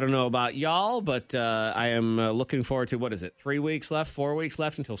I don't know about y'all, but I am looking forward to, 3 weeks left, 4 weeks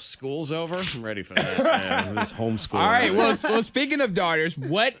left until school's over? I'm ready for that. This homeschool. All right, well, speaking of daughters,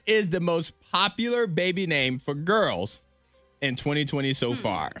 what is the most popular baby name for girls in 2020 so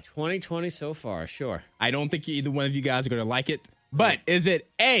far? 2020 so far, sure. I don't think either one of you guys are going to like it, but is it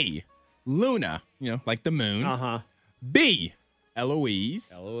A, Luna, like the moon? Uh-huh. B,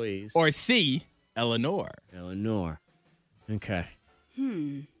 Eloise? Eloise. Or C, Eleanor? Eleanor. Okay.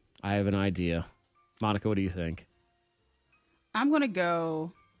 I have an idea. Monica, what do you think? I'm going to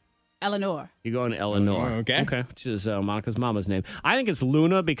go Eleanor. You're going Eleanor. Okay. Which is Monica's mama's name. I think it's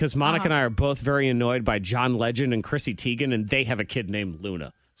Luna because Monica and I are both very annoyed by John Legend and Chrissy Teigen, and they have a kid named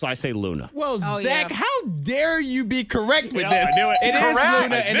Luna. So I say Luna. Well, Zach, how dare you be correct with Yeah, this? I knew it. It is Correct.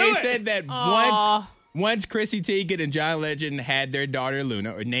 Luna, I and knew they it. said that once Chrissy Teigen and John Legend had their daughter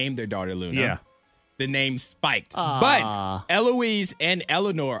Luna, or named their daughter Luna, Yeah. the name spiked. But Eloise and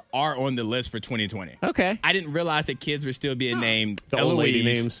Eleanor are on the list for 2020. Okay. I didn't realize that kids were still being named The Eloise old lady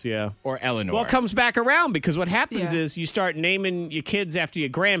names, yeah. or Eleanor. Well, it comes back around because what happens Yeah. is you start naming your kids after your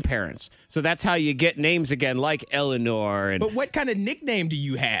grandparents. So that's how you get names again, like Eleanor and But what kind of nickname do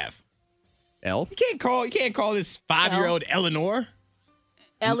you have? Elle. You can't call this 5-year-old Eleanor.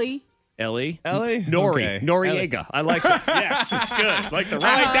 Ellie. Ellie. Ellie? Nori. Okay. Noriega. I like that. Yes, it's good. Like the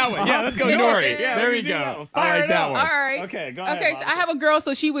I like that one. Yeah, let's go Nori. Yeah, There we we do go. that. I Fire like it that up. one. All right. Okay, go ahead, Okay, so Monica. I have a girl.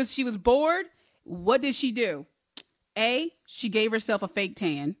 So she was bored. What did she do? A, she gave herself a fake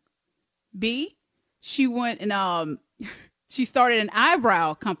tan. B, she went and she started an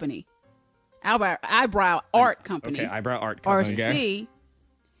eyebrow company. Eyebrow art company. Okay, eyebrow art Or company. C,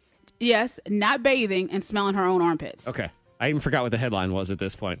 yes, not bathing and smelling her own armpits. Okay. I even forgot what the headline was at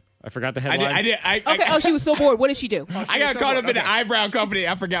this point. I forgot the headline. I did. Okay. Oh, she was so bored. What did she do? I got caught up in the eyebrow company.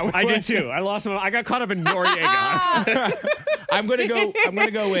 I forgot what I it did was. too. I lost my. I got caught up in Noriega. I'm gonna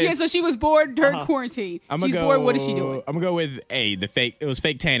go with. Yeah, so she was bored during quarantine. She's bored. What is she doing? I'm gonna go with A. The fake. It was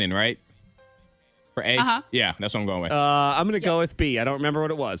fake tanning, right? For A. Yeah, that's what I'm going with. I'm going to go with B. I don't remember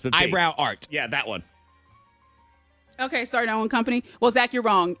what it was, but B. Eyebrow art. Yeah, that one. Okay, starting her own company. Well, Zach, you're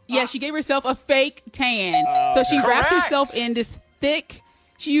wrong. Yeah, she gave herself a fake tan. So she wrapped herself in this thick.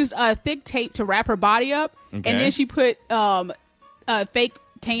 She used thick tape to wrap her body up, and then she put a fake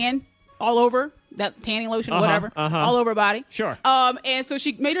tan all over that tanning lotion, whatever, all over her body. Sure. And so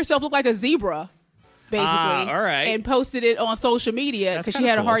she made herself look like a zebra, basically. All right. And posted it on social media That's because she kinda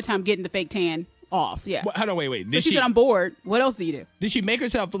had a cool. hard time getting the fake tan off. Yeah. Hold on, wait. So she said, "I'm bored. What else do you do?" Did she make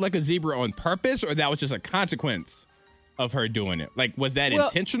herself look like a zebra on purpose, or that was just a consequence of her doing it? Like, was that Well,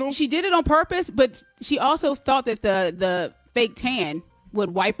 intentional? She did it on purpose, but she also thought that the fake tan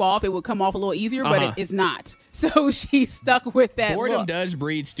would wipe off. It would come off a little easier, but it is not. So she stuck with that Boredom look. does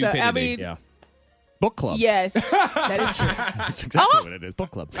breed So, stupidity. I mean, Yeah. Book club. yes, that is true. That's exactly what it is.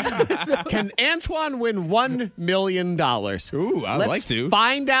 Book club. Can Antoine win $1 million? Ooh, I'd Let's like to.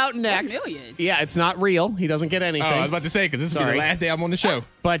 find out next. million? Yeah, it's not real. He doesn't get anything. Oh, I was about to say, because this will be Sorry. the last day I'm on the show.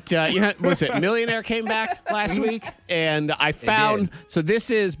 But listen, Millionaire came back last week, and I found. So this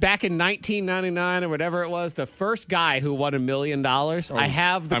is back in 1999 or whatever it was. The first guy who won $1 million. I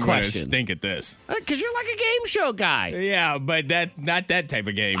have the I'm questions going to stink at this. because you're like a game show guy. Yeah, but not that type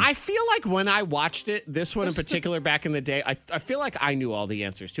of game. I feel like when I watched it, this one in particular back in the day, I feel like I knew all the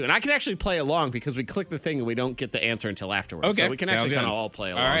answers too. And I can actually play along because we click the thing and we don't get the answer until afterwards. Okay, So we can sounds actually good. kind of all play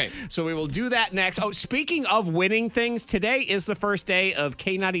along. All right. So we will do that next. Oh, speaking of winning things, today is the first day of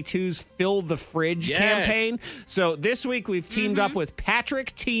K92's Fill the Fridge Yes. campaign. So this week we've teamed up with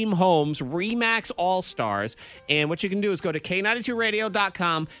Patrick Team Homes, Remax All-Stars. And what you can do is go to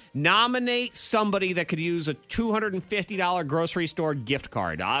K92radio.com, nominate somebody that could use a $250 grocery store gift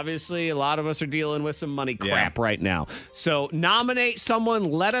card. Obviously, a lot of us are dealing with some money crap right now. So nominate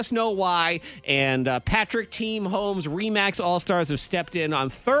someone, let us know why. And Patrick Team Homes, Remax All-Stars have stepped in on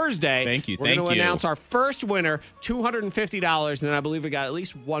Thursday. Thank you, We're thank going to you. announce our first winner, $250, and then I believe we got at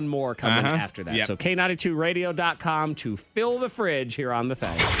least one more coming after that. Yep. So K92radio.com to fill the fridge here on the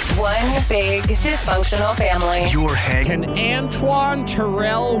thing. One big dysfunctional family. Your head. Can Antoine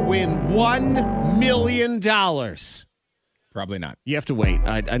Terrell win $1 million? Probably not. You have to wait.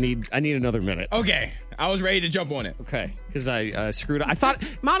 I need another minute. Okay, I was ready to jump on it. Okay, because I screwed up. I thought,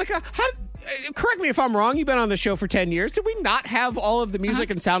 Monica, correct me if I'm wrong. You've been on the show for 10 years. Did we not have all of the music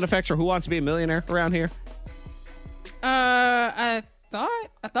and sound effects for Who Wants to Be a Millionaire around here?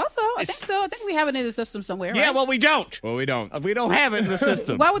 I thought so. I think so. I think we have it in the system somewhere. Yeah, right? well, we don't. Well, we don't. We don't have it in the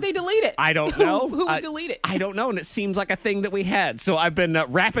system. Why would they delete it? I don't know. Who would delete it? I don't know, and it seems like a thing that we had. So I've been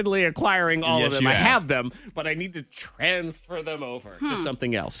rapidly acquiring all of Yes, them. you I have. have them, but I need to transfer them over to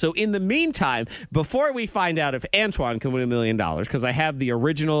something else. So in the meantime, before we find out if Antoine can win $1 million, because I have the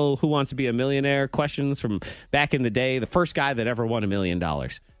original Who Wants to Be a Millionaire questions from back in the day, the first guy that ever won $1 million.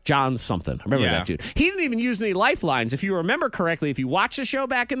 John something. I remember that dude. He didn't even use any lifelines. If you remember correctly, if you watched the show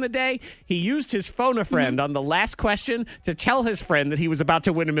back in the day, he used his phone a friend on the last question to tell his friend that he was about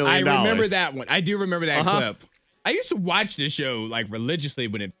to win $1 million. I remember that one. I do remember that clip. I used to watch this show like religiously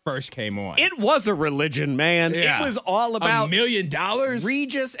when it first came on. It was a religion, man. Yeah. It was all about $1 million.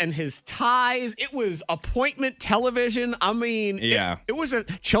 Regis and his ties. It was appointment television. I mean, yeah. It was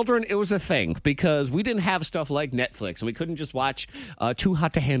a thing because we didn't have stuff like Netflix and we couldn't just watch Too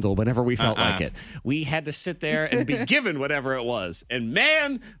Hot to Handle whenever we felt like it. We had to sit there and be given whatever it was. And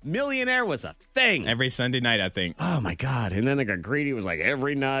man, Millionaire was a thing. Every Sunday night, I think. Oh my God. And then it got greedy. It was like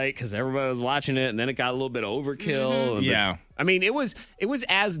every night because everybody was watching it. And then it got a little bit overkill. Yeah. I mean, it was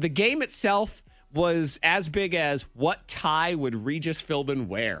as the game itself was as big as what tie would Regis Philbin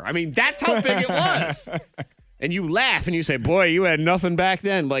wear. I mean, that's how big it was. And you laugh and you say, boy, you had nothing back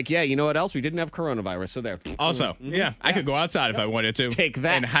then. Like, yeah, you know what else? We didn't have coronavirus. So there. Also, I could go outside if I wanted to. Take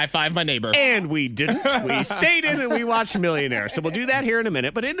that. And high five my neighbor. And we didn't. We stayed in and we watched Millionaire. So we'll do that here in a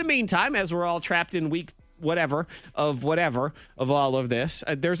minute. But in the meantime, as we're all trapped in week whatever of all of this,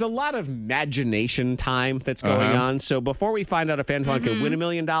 there's a lot of imagination time that's going on. So before we find out if Antoine can win $1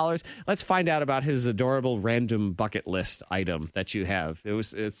 million, let's find out about his adorable random bucket list item that you have.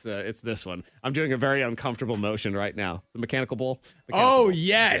 It's this one. I'm doing a very uncomfortable motion right now. The mechanical bull.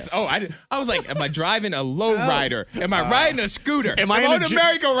 Yes. Oh, I was like, am I driving a lowrider? Am I riding a scooter? Am I on a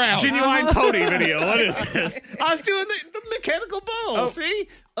merry-go-round? Genuine pony video. What is this? I was doing the mechanical bull. See?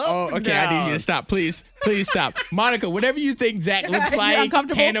 Okay. I need you to stop. Please stop. Monica, whatever you think Zach looks like,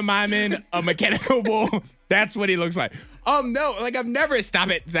 pantomiming a mechanical bull, that's what he looks like. No, like I've never, stop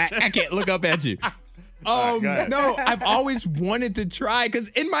it, Zach. I can't look up at you. No, I've always wanted to try because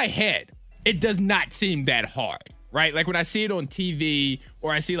in my head, it does not seem that hard, right? Like when I see it on TV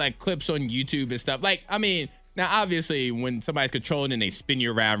or I see like clips on YouTube and stuff, like, I mean, now, obviously, when somebody's controlling and they spin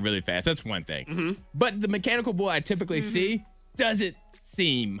you around really fast, that's one thing. But the mechanical bull I typically see doesn't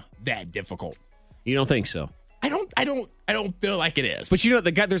seem that difficult. You don't think so? I don't feel like it is. But you know,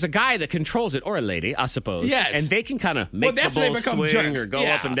 there's a guy that controls it, or a lady, I suppose. Yes. And they can kind of make the bull swing jerks. Or go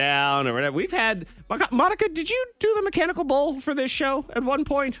up and down or whatever. We've had... Monica, did you do the mechanical bull for this show at one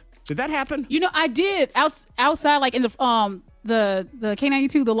point? Did that happen? You know, I did. Outside, like in the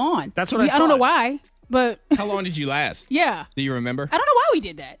K92, the lawn. That's what I thought. I don't know why, but... How long did you last? Yeah. Do you remember? I don't know why we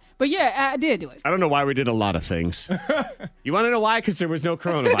did that. But yeah, I did do it. I don't know why we did a lot of things. You want to know why? Because there was no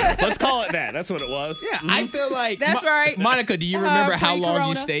coronavirus. Let's call it that. That's what it was. Yeah, I feel like... That's right. Monica, do you remember how long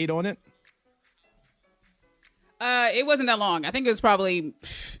you stayed on it? It wasn't that long. I think it was probably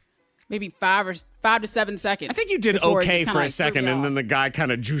maybe 5 to 7 seconds. I think you did okay for a second, and then the guy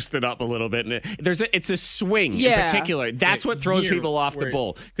kind of juiced it up a little bit. And it's a swing in particular. That's what throws people off the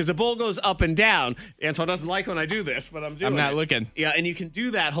bull. Because the bull goes up and down. Antoine doesn't like when I do this, but I'm doing it. I'm not looking. Yeah, and you can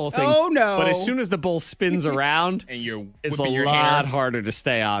do that whole thing. Oh, no. But as soon as the bull spins around, and it's a lot harder to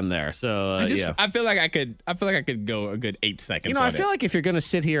stay on there. So, I feel like I could go a good 8 seconds. You know, I feel like if you're going to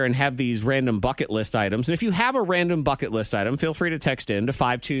sit here and have these random bucket list items, and if you have a random bucket list item, feel free to text in to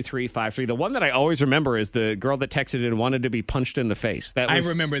 52353. The one that I always remember is the girl that texted in and wanted to be punched in the face. I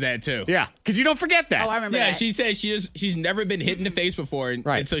remember that too. Yeah, because you don't forget that. Oh, I remember that. Yeah, she said she's never been hit in the face before,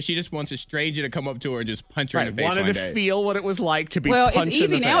 and so she just wants a stranger to come up to her and just punch her in the face. Wanted to feel what it was like to be punched in the face. Well,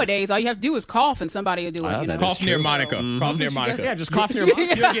 it's easy nowadays. All you have to do is cough and somebody will do it. You know? Cough near Monica. Cough near Monica. Yeah, just cough near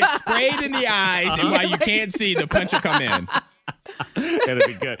Monica. You'll get sprayed in the eyes, and while you can't see, the punch will come in. It'll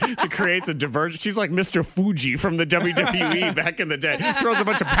be good. She creates a divergence. She's like Mr. Fuji from the WWE back in the day. Throws a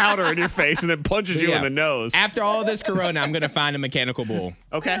bunch of powder in your face and then punches you in the nose. After all this corona, I'm going to find a mechanical bull.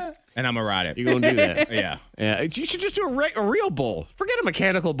 Okay. And I'm going to ride it. You're going to do that? Yeah. You should just do a real bull. Forget a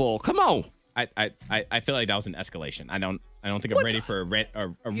mechanical bull. Come on. I feel like that was an escalation. I don't think I'm ready for a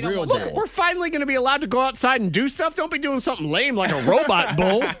real bull. Look, we're finally going to be allowed to go outside and do stuff. Don't be doing something lame like a robot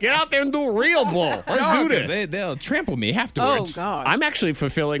bull. Get out there and do a real bull. Let's do this. They'll trample me afterwards. Oh, God. I'm actually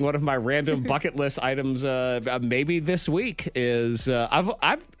fulfilling one of my random bucket list items maybe this week is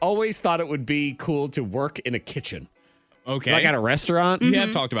I've always thought it would be cool to work in a kitchen. Okay. Like at a restaurant. Yeah,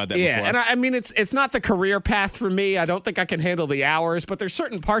 I've talked about that before. And I mean, it's not the career path for me. I don't think I can handle the hours, but there's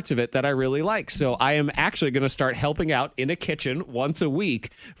certain parts of it that I really like. So I am actually going to start helping out in a kitchen once a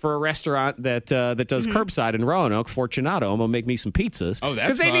week for a restaurant that does curbside in Roanoke, Fortunato. I'm going to make me some pizzas. Oh, that's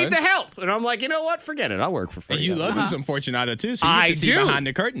because they need the help. And I'm like, you know what? Forget it. I'll work for free. And you love you some Fortunato, too, so you get to see behind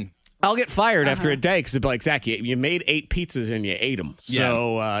the curtain. I'll get fired after a day because it'll be like, Zach, you made 8 pizzas and you ate them.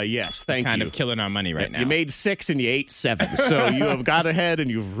 So, yes, thank you. Kind of killing our money right now. You made 6 and you ate 7. So you have got ahead and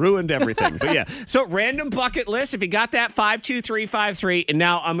you've ruined everything. But yeah, so random bucket list. If you got that, 52353. And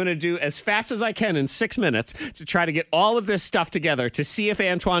now I'm going to do as fast as I can in 6 minutes to try to get all of this stuff together to see if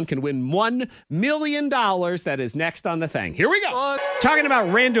Antoine can win $1 million. That is next on the thing. Here we go. Talking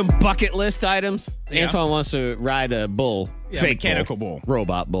about random bucket list items. Yeah. Antoine wants to ride a bull Fake mechanical bull.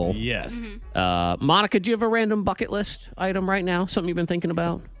 Robot bull. Yes. Monica, do you have a random bucket list item right now? Something you've been thinking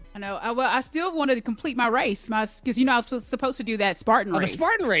about? I know. I still wanted to complete my race, because I was supposed to do that Spartan race. The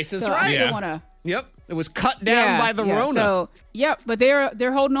Spartan race is so right. I still want to. Yep. It was cut down by the Rona. So, but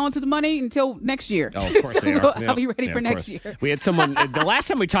they're holding on to the money until next year. Oh, of course they are. I'll be ready for next year. We had someone, the last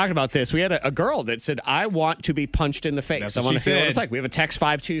time we talked about this, we had a girl that said, I want to be punched in the face. That's I what want to she feel what said. it's like. We have a text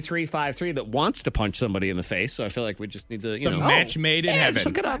 52353 that wants to punch somebody in the face. So I feel like we just need to, Some match made in heaven. Just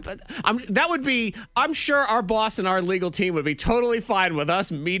hook it up. I'm sure our boss and our legal team would be totally fine with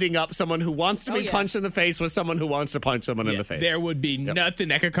us meeting up someone who wants to be punched in the face with someone who wants to punch someone in the face. There would be nothing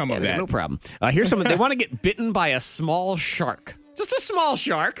that could come of that. No problem. Here's someone, they want to get bitten by a small shark. Just a small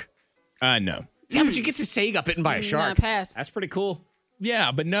shark. No. Yeah, but you get to say you got bitten by a shark. Pass. That's pretty cool.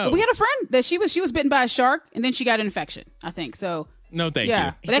 Yeah, but no. But we had a friend that she was bitten by a shark, and then she got an infection, I think. So no, thank yeah,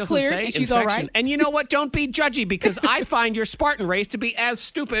 you. but that cleared, and she's all right. And you know what? Don't be judgy, because I find your Spartan race to be as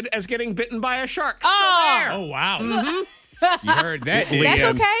stupid as getting bitten by a shark. Oh, wow. Mm-hmm. You heard that.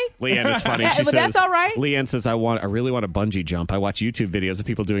 That's okay. Leanne is funny. She but says, that's all right. Leanne says, I really want a bungee jump. I watch YouTube videos of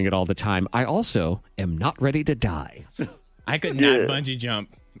people doing it all the time. I also am not ready to die. I could not bungee jump.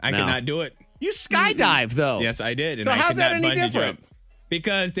 I could not do it. You skydive, though. Yes, I did. And So I how's could that not any bungee different? jump.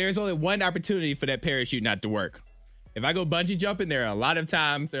 Because there's only one opportunity for that parachute not to work. If I go bungee jumping, there are a lot of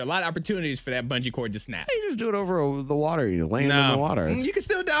opportunities for that bungee cord to snap. You just do it over the water. You land in the water. You can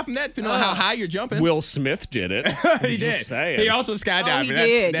still die from that depending on how high you're jumping. Will Smith did it. He did. Just saying. He also skydived. He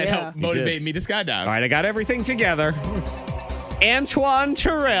did, that yeah. helped motivate me to skydive. All right, I got everything together. Antoine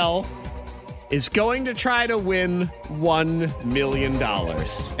Terrell is going to try to win $1 million.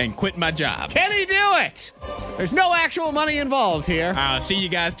 And quit my job. Can he do it? There's no actual money involved here. I'll see you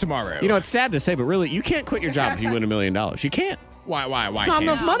guys tomorrow. You know, it's sad to say, but really, you can't quit your job if you win $1 million. You can't. Why? It's not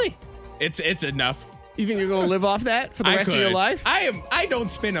enough money. It's enough. You think you're going to live off that for the rest of your life? I don't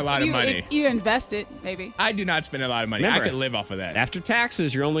spend a lot of money. You invest it, maybe. I do not spend a lot of money. Remember, I could live off of that. After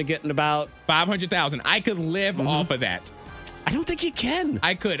taxes, you're only getting about $500,000. I could live off of that. I don't think you can.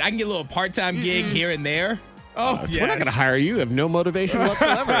 I could. I can get a little part-time gig here and there. Oh, yes. We're not going to hire you. You have no motivation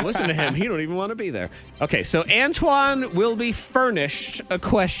whatsoever. Listen to him. He don't even want to be there. Okay, so Antoine will be furnished a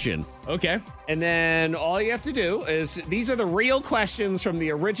question. Okay. And then all you have to do is, these are the real questions from the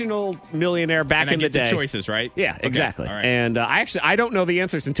original Millionaire back in the day. The choices, right? Yeah, exactly. All right. And I don't know the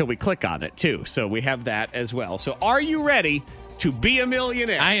answers until we click on it, too. So we have that as well. So are you ready to be a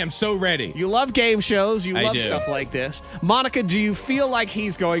millionaire? I am so ready. You love game shows. You love do. stuff like this. Monica, do you feel like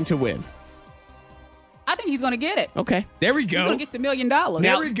he's going to win? I think he's going to get it. Okay. There we He's go. going to get the $1 million. Now,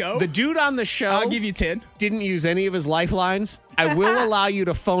 There we go. The dude on the show I'll give you 10. didn't use any of his lifelines. I will allow you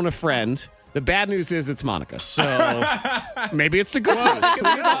to phone a friend. The bad news is it's Monica. So maybe it's the good news.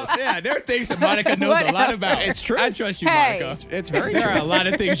 Yeah, there are things that Monica knows a lot about. It's true. I trust you, Hey. Monica. It's very There are a true. lot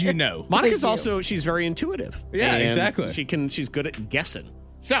of things you know. Monica's also, she's very intuitive. Yeah, And exactly. She's good at guessing.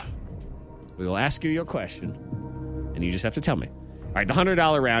 So we will ask you your question, and you just have to tell me. All right, the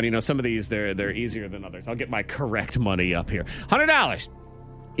 $100 round, you know, some of these, they're easier than others. I'll get my correct money up here. $100.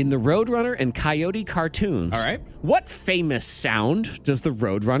 In the Roadrunner and Coyote cartoons, All right. what famous sound does the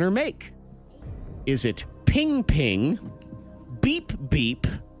Roadrunner make? Is it ping ping, beep beep,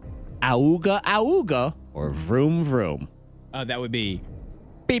 auga auga, or vroom vroom? That would be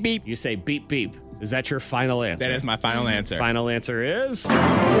beep beep. You say beep beep. Is that your final answer? That is my final answer. Final answer is...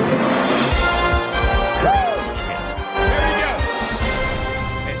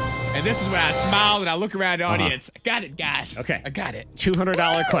 And this is when I smile and I look around the audience. I got it, guys. Okay. I got it.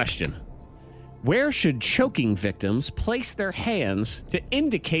 $200 question. Where should choking victims place their hands to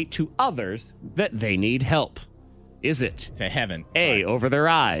indicate to others that they need help? Is it To heaven. A, over their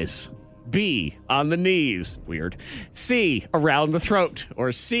eyes, B, on the knees, weird, C, around the throat,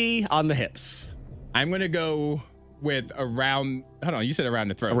 or C, on the hips? I'm going to go with around. Hold on, you said around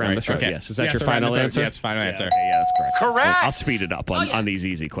the throat. Around right? the throat, Okay. yes. Is that Yes, your around final the throat. answer? Yes, final answer. Okay, yeah, that's correct. Correct. I'll speed it up on these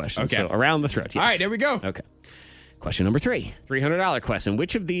easy questions. Okay. So around the throat, yes. All right, there we go. Okay. Question number 3, $300 question.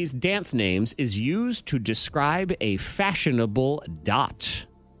 Which of these dance names is used to describe a fashionable dot?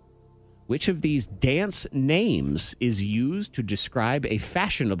 Which of these dance names is used to describe a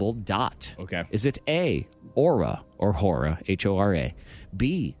fashionable dot? Okay. Is it A, aura or hora, H-O-R-A,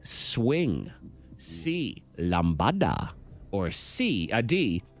 B, swing, C, lambada, or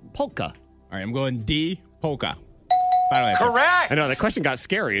D, polka? All right, I'm going D, polka. Final answer. Correct. I know, the question got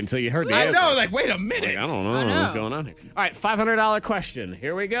scary until you heard the I answer. know, like, wait a minute. I don't know what's going on here. All right, $500 question.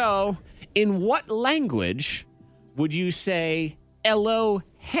 Here we go. In what language would you say "hello,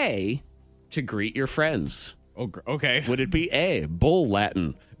 hey" to greet your friends? Okay. Would it be A, Bull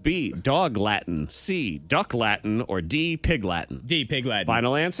Latin, B, dog Latin, C, duck Latin, or D, pig Latin? D, pig Latin.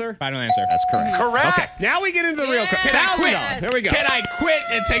 Final answer? Final answer. That's correct. Correct. Okay, now we get into the real question. Can I quit? $1,000. Here we go. Can I quit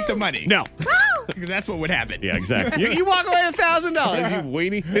and take the money? No. Because that's what would happen. Yeah, exactly. You walk away with $1,000, you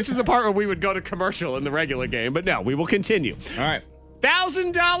weenie. This is the part where we would go to commercial in the regular game, but no, we will continue. All right.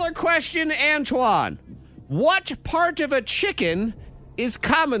 $1,000 question, Antoine. What part of a chicken is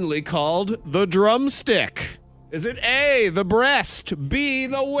commonly called the drumstick? Is it A, the breast, B,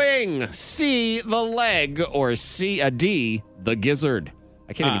 the wing, C, the leg, or D, the gizzard?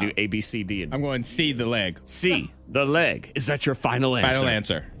 I can't even do A, B, C, D. I'm going C, the leg. C, the leg. Is that your final answer? Final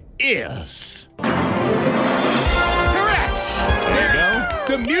answer. Is correct. There you go.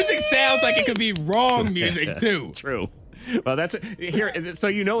 The music sounds like it could be wrong music, too. True. Well, that's here. So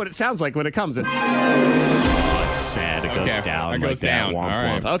you know what it sounds like when it comes. It's sad. It goes down. It goes down. Womp, All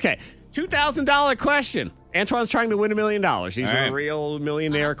right. womp. Okay. $2,000 question. Antoine's trying to win $1 million. These All are right. the real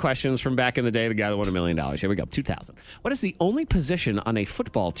millionaire questions from back in the day. The guy that won $1 million. Here we go. 2,000. What is the only position on a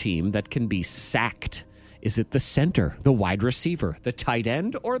football team that can be sacked? Is it the center, the wide receiver, the tight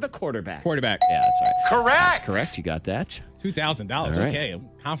end, or the quarterback? Quarterback. Yeah, that's right. Correct. That's correct. You got that. $2,000. All right. Okay.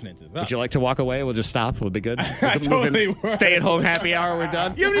 Confidence is up. Would you like to walk away? We'll just stop. We'll be good. I totally would. Stay at home happy hour. We're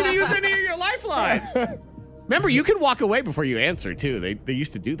done. You don't even use any of your lifelines. Remember, you can walk away before you answer, too. They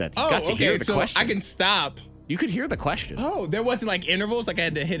used to do that. You got to hear the so question. I can stop. You could hear the question. Oh, there wasn't like intervals, like I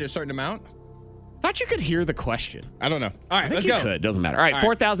had to hit a certain amount? Thought you could hear the question. I don't know. All right, I think let's you go. could. Doesn't matter. All right, All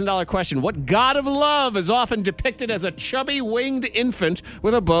right. $4,000 question. What god of love is often depicted as a chubby winged infant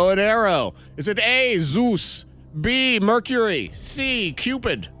with a bow and arrow? Is it A, Zeus, B, Mercury, C,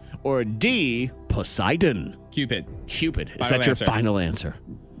 Cupid, or D, Poseidon? Cupid. Cupid. Is Final that your answer. final answer?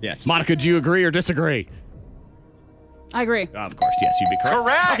 Yes. Monica, do you agree or disagree? I agree. Of course, yes, you'd be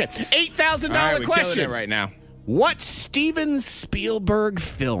correct. Correct. Okay, $8,000 All right, we're question. killing it right now. What Steven Spielberg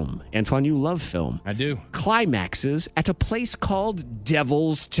film, Antoine, you love film, I do. climaxes at a place called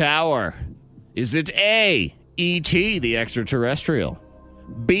Devil's Tower? Is it A, E.T. the Extraterrestrial,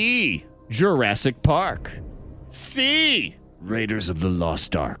 B, Jurassic Park, C, Raiders of the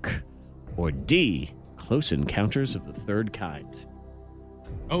Lost Ark, or D, Close Encounters of the Third Kind?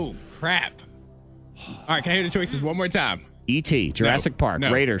 Oh, crap. All right, can I hear the choices one more time? E.T., Jurassic Park,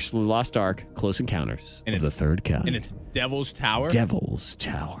 no. Raiders, The Lost Ark, Close Encounters of the Third Kind. And it's Devil's Tower? Devil's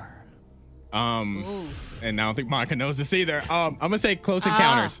Tower. And I don't think Monica knows this either. I'm going to say Close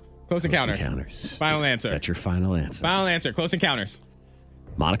Encounters. Close Encounters. Encounters. Final answer. Is that your final answer? Final answer. Close Encounters.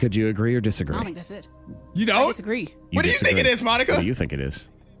 Monica, do you agree or disagree? I don't think that's it. You I don't? disagree. What do you think it is, Monica? What do you think it is?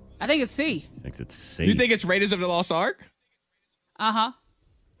 I think it's C. I think it's C. You think it's Raiders of the Lost Ark? Uh-huh.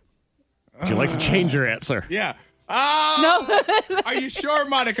 Would you like to change your answer? Yeah. Oh, No. are you sure,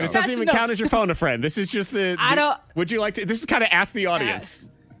 Monica? This doesn't even count as your phone a friend. This is just the. I don't- Would you like to? This is kind of ask the audience.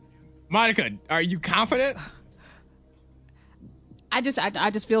 Monica, are you confident? I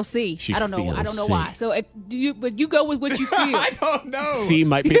just feel C. She I don't know. I feels don't know C. why. So but you go with what you feel. I don't know. C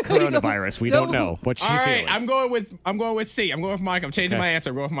might be coronavirus. We Go- don't know. What's she All right, feeling? I'm going with C. I'm going with Monica. I'm changing Okay. my answer.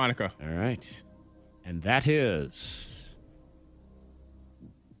 I'm going with Monica. All right, and that is.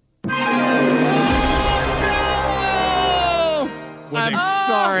 I'm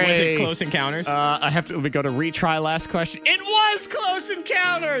sorry. Was it Close Encounters? I have to. Let me go to retry. Last question. It was Close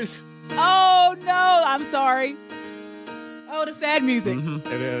Encounters. Oh no, I'm sorry. Oh, the sad music.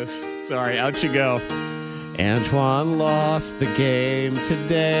 It is. Sorry, out you go. Antoine lost the game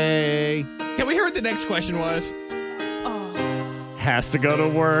today. Can we hear what the next question was? Has to go to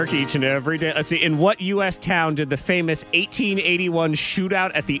work each and every day. Let's see. In what U.S. town did the famous 1881 shootout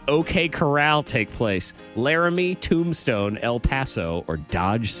at the OK Corral take place? Laramie, Tombstone, El Paso, or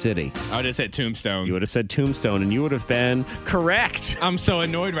Dodge City? I would have said Tombstone. You would have said Tombstone, and you would have been correct. I'm so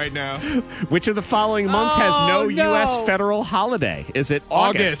annoyed right now. Which of the following months has no no. U.S. federal holiday? Is it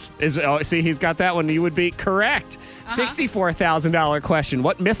August? See, he's got that one. You would be correct. $64,000 question.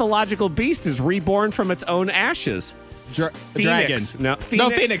 What mythological beast is reborn from its own ashes? Dragon. No,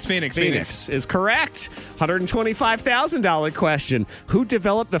 Phoenix is correct. $125,000 question. Who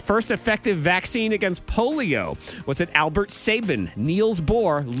developed the first effective vaccine against polio? Was it Albert Sabin, Niels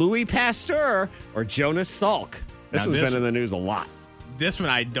Bohr, Louis Pasteur, or Jonas Salk? This Now, has this- been in the news a lot. This one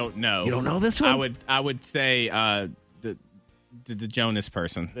I don't know. You don't know this one? I would say the Jonas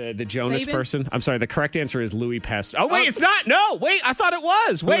person. The Jonas Sabin? person? I'm sorry, the correct answer is Louis Pasteur. Oh, wait, it's not. No, wait, I thought it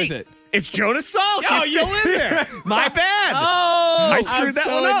was. Wait. is it? It's Jonas Salk. Oh, You're still in there. My bad. Oh, I screwed I'm that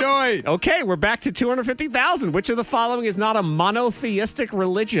so one up. annoyed. Okay, we're back to $250,000. Which of the following is not a monotheistic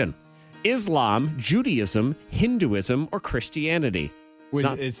religion? Islam, Judaism, Hinduism, or Christianity? Which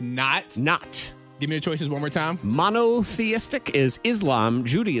is not. Not. Give me the choices one more time. Monotheistic is Islam,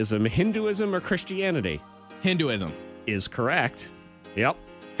 Judaism, Hinduism, or Christianity? Hinduism. Is correct. Yep.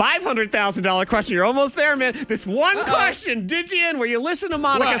 $500,000 question. You're almost there, man. This one question did you in where you listen to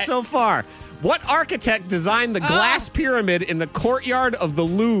Monica so far. What architect designed the glass pyramid in the courtyard of the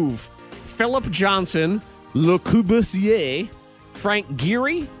Louvre? Philip Johnson, Le Corbusier, Frank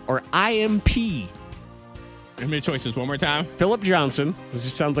Gehry, or IMP? Give me the choices one more time. Philip Johnson. This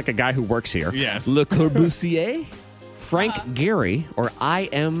just sounds like a guy who works here. Yes. Le Corbusier, Frank Gehry, or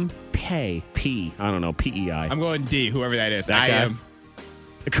IMP? P. I don't know. PEI. I'm going D, whoever that is. That guy?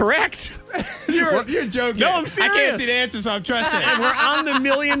 Correct. You're joking. No, I'm serious. I can't see the answer, so I'm trusting. And we're on the $1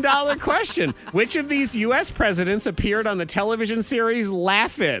 million question. Which of these U.S. presidents appeared on the television series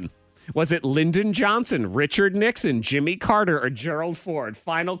Laugh-In? Was it Lyndon Johnson, Richard Nixon, Jimmy Carter, or Gerald Ford?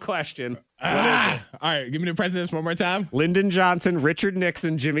 Final question. What is it? All right, give me the presidents one more time. Lyndon Johnson, Richard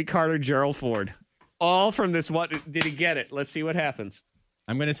Nixon, Jimmy Carter, Gerald Ford. All from this one. Did he get it? Let's see what happens.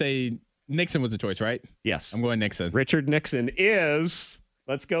 I'm going to say Nixon was the choice, right? Yes. I'm going Nixon. Richard Nixon is...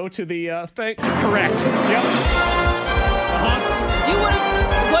 Let's go to the thing. Correct. Yep. You would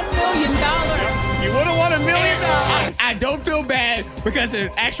have $1 million. You would have won $1 million. I don't feel bad because in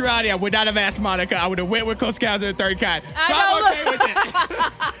actuality, I would not have asked Monica. I would have went with Close Encounters of the Third Kind. So I'm okay with it.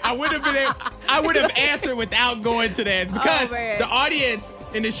 I would have answered without going to that because the audience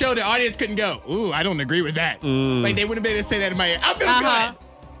in the show, the audience couldn't go, ooh, I don't agree with that. Like they wouldn't be able to say that in my ear. I feel good.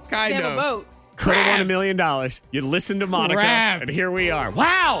 Kind They have of. a vote. Could have won $1 million. You listened to Monica, and here we are.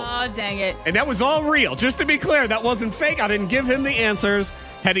 Wow. Oh, dang it. And that was all real. Just to be clear, that wasn't fake. I didn't give him the answers.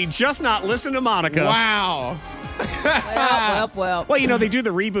 Had he just not listened to Monica. Wow. Well. Well, you know, they do the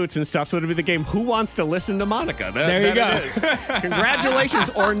reboots and stuff, so it'll be the game Who Wants to Listen to Monica? There you go. It is.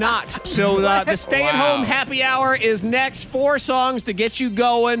 Congratulations or not. So the stay-at-home happy hour is next. 4 songs to get you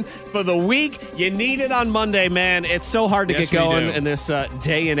going for the week. You need it on Monday, man. It's so hard to get going in this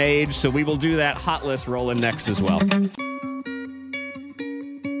day and age, so we will do that hot list rolling next as well. Would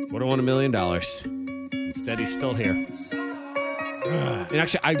have won $1 million. Instead, he's still here. And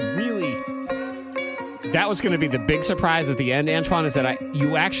actually, that was going to be the big surprise at the end, Antoine, is that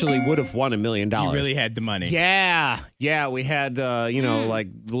you actually would have won $1 million. You really had the money. Yeah. We had, like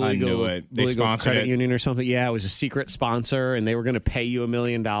legal credit union or something. Yeah, it was a secret sponsor, and they were going to pay you $1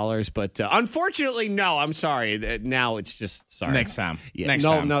 million. But unfortunately, no, I'm sorry. Now it's just, sorry. Next time. Yeah. Next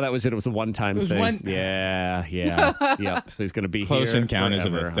time. No, that was it. It was a one-time thing. Yeah. Yep. So he's going to be Close here Encounters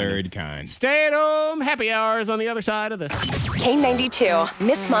of forever, the Third Kind. Stay at home. Happy hours on the other side of this. K92,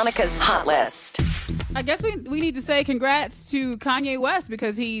 Miss Monica's Hot List. I guess we need to say congrats to Kanye West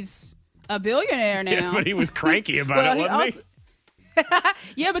because he's a billionaire now. Yeah, but he was cranky about it, wasn't he?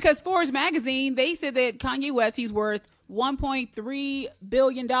 Yeah, because Forbes magazine, they said that Kanye West, he's worth $1.3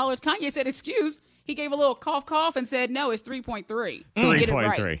 billion. Kanye said, excuse. He gave a little cough and said, no, it's 3.3. 3.3.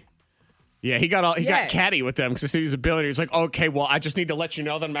 Right. Yeah, he got catty with them because he was a billionaire. He's like, okay, well, I just need to let you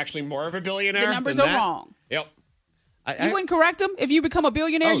know that I'm actually more of a billionaire. The numbers are wrong. Yep. You wouldn't correct them? If you become a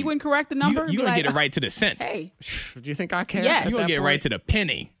billionaire, you wouldn't correct the number? You're going to get it right to the cent. Hey. Do you think I care? Yes. You're going to get it right to the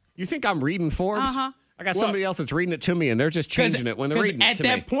penny. You think I'm reading Forbes? Uh-huh. I got somebody else that's reading it to me, and they're just changing it when they're reading it to me.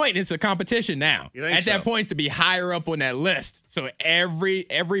 At that point, it's a competition now. At that point, it's to be higher up on that list. So every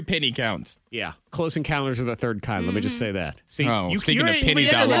penny counts. Yeah. Close Encounters of the Third Kind. Let me just say that. See, speaking of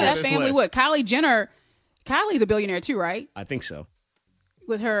pennies out that loud. family would. Kylie Jenner, Kylie's a billionaire too, right? I think so.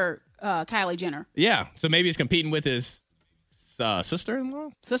 With her Kylie Jenner. Yeah. So maybe he's competing with his sister-in-law?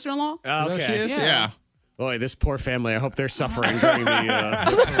 Sister-in-law? Okay. She is? Yeah. Boy, this poor family. I hope they're suffering during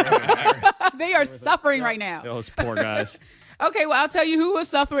the... They are suffering right now. Those poor guys. Okay, well, I'll tell you who was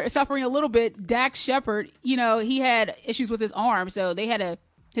suffering a little bit. Dax Shepard, he had issues with his arm, so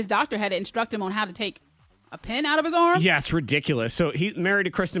his doctor had to instruct him on how to take a pin out of his arm. Yeah, it's ridiculous. So he married to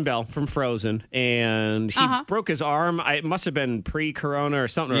Kristen Bell from Frozen, and he broke his arm. It must have been pre-corona or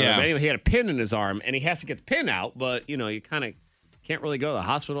something. Yeah. But anyway, he had a pin in his arm, and he has to get the pin out, but, you kind of can't really go to the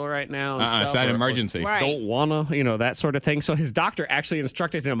hospital right now. And stuff, it's not an emergency. Right. Don't want to, that sort of thing. So his doctor actually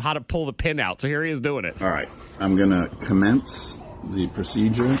instructed him how to pull the pin out. So here he is doing it. All right. I'm going to commence the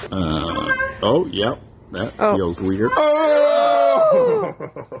procedure. Yep. That feels weird.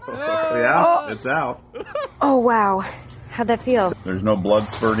 Yeah, it's out. Oh, wow. How'd that feel? There's no blood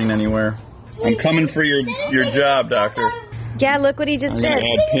spurting anywhere. I'm coming for your job, doctor. Yeah, look what he just I'm did.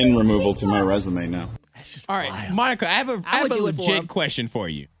 going to add pin removal to my resume now. All right, wild. Monica, I have a do it for legit him. question for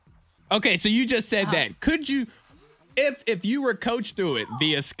you. Okay, so you just said that. Could you, if you were coached through it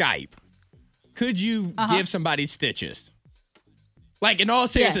via Skype, could you give somebody stitches? Like, in all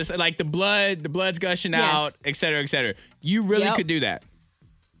seriousness, like the blood's gushing out, et cetera, et cetera. You really could do that?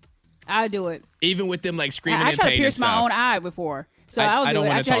 I'll do it. Even with them like screaming I in tried pain to pierce and stuff. my own eye before, so I'll do don't it.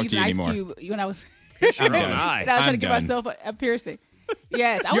 wanna I tried talk to use to an you ice anymore. cube when I was. I'm done. I was trying to give myself a piercing.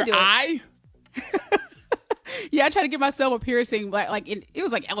 Yes, I would do Your it. eye? Yeah, I tried to give myself a piercing, it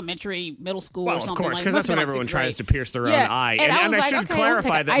was like elementary, middle school or something. Of course, like, because must that's when have been everyone like tries sixth to grade. pierce their own Yeah, eye. and I And was I like, should okay, we'll clarify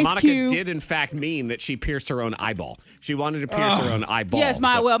take an that ice Monica cube. did, in fact, mean that she pierced her own eyeball. She wanted to pierce her own eyeball. Yes,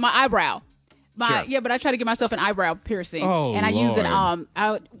 my eyebrow. Sure. Yeah, but I tried to give myself an eyebrow piercing, Oh, and I used it Lord.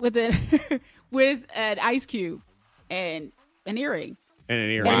 out with with an ice cube and an earring. And an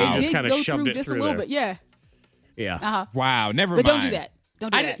earring. And You it just did kind go of shoved through it just a through little there. bit. Yeah. Yeah. Wow, never But mind. don't do that.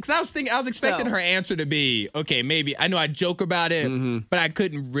 Don't do that. Because I was expecting her answer to be, okay, maybe. I know I joke about it, but I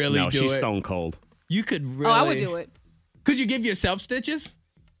couldn't really No, do she's it. stone cold. You could really. Oh, I would do it Could you give yourself stitches?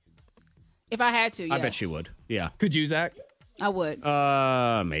 if I had to. Yes. I bet you would. Yeah. Could you, Zach? I would.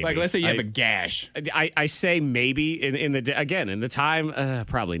 Maybe. Like, let's say you have a gash. I say maybe in the time,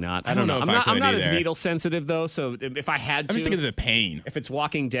 probably not. I don't know. if I'm I not could as either. needle sensitive though, so if I had to, I'm just thinking of the pain. if it's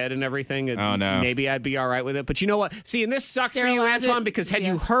Walking Dead and everything, Oh, no. maybe I'd be all right with it. But you know what? See, and this sucks for you, Sterilize it. Antoine, because had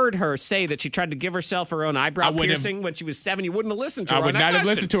you heard her say that she tried to give herself her own eyebrow piercing when she was 7, you wouldn't have listened to her. I would on not that have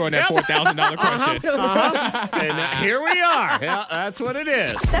listened to her on question. that $4,000 question. And here we are. Yeah, that's what it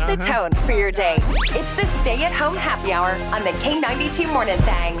is. Set the tone for your day. It's the Stay at Home Happy Hour on the K92 Morning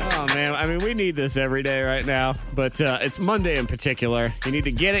Thing. Oh, man. I mean, we need this every day right now, but it's Monday in particular. You need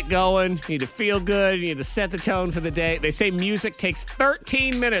to get it going. You need to feel good. You need to set the tone for the day. They say music takes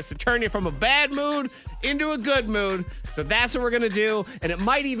 13 minutes to turn you from a bad mood into a good mood. So that's what we're going to do. And it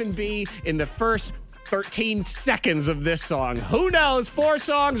might even be in the first 13 seconds of this song. Who knows? 4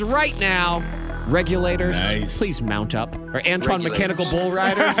 songs right now. Regulators, Nice. please mount up. Or Antoine Mechanical Bull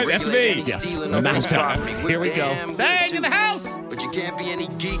Riders. That's me. Yes, mount up. Here we go. Bang in the house. But you can't be any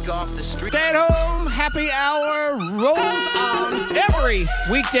geek off the street. Stay at home happy hour rolls on every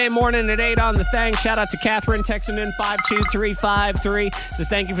weekday morning at 8 on the thing. Shout out to Catherine texting in 52353. Says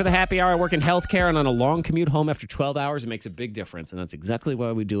thank you for the happy hour. I work in healthcare and on a long commute home after 12 hours. It makes a big difference. And that's exactly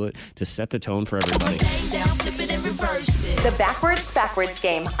why we do it, to set the tone for everybody. The backwards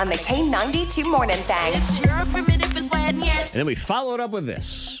game on the K92 Morning Thing. And then we followed up with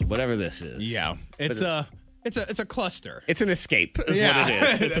this, whatever this is. Yeah. It's a cluster. It's an escape, is Yeah. what it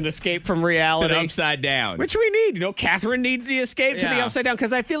is. It's an escape from reality. It's an upside down. Which we need. You know, Catherine needs the escape to the Yeah. upside down,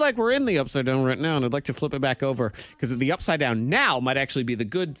 because I feel like we're in the upside down right now, and I'd like to flip it back over, because the upside down now might actually be the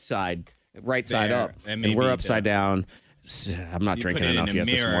good side, right side There. up. And And we're maybe upside down. I'm not You drinking put it in enough the yet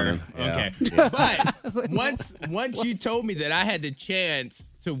this mirror. morning. Okay. Yeah. But once you told me that I had the chance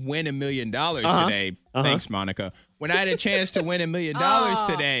to win $1 million today, thanks, Monica. When I had a chance to win $1 million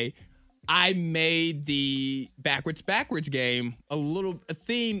today, I made the backwards game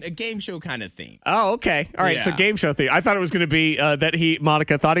a game show kind of theme. Oh, okay. All right. So Yeah. game show thing. I thought it was going to be that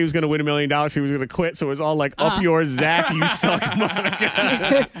Monica thought he was going to win $1 million. He was going to quit. So it was all like, up yours, Zach. You suck,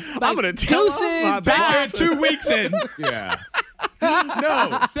 Monica. I'm going to tell him my boss. 2 weeks in. Yeah.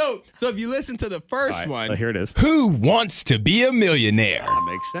 No. So if you listen to the first one. Well, here it is. Who wants to be a millionaire? That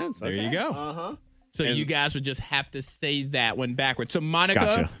makes sense. There you go. So And- you guys would just have to say that one backwards. So Monica,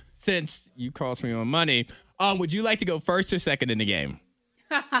 Gotcha. since you cost me my money, would you like to go first or second in the game?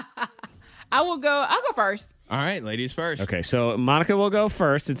 I'll go first. All right, ladies first. Okay, so Monica will go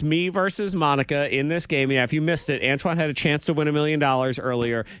first. It's me versus Monica in this game. Yeah, if you missed it, Antoine had a chance to win $1 million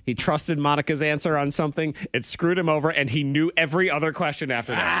earlier. He trusted Monica's answer on something. It screwed him over, and he knew every other question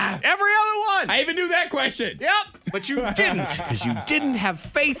after that. Every other one! I even knew that question. Yep, but you didn't, because you didn't have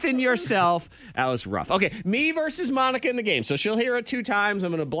faith in yourself. That was rough. Okay, me versus Monica in the game. So she'll hear it 2 times.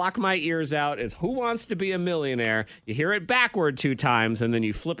 I'm going to block my ears out. It's Who Wants to Be a Millionaire? You hear it backward 2 times, and then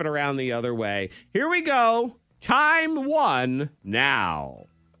you flip it around the other way. Here we go. Time 1 now.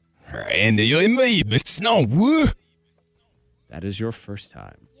 And it's no woo. That is your first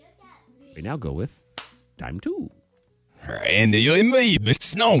time. We now go with time 2. And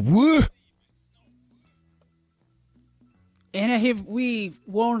it's no woo. And if we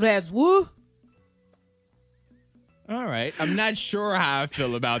won't as woo. All right. I'm not sure how I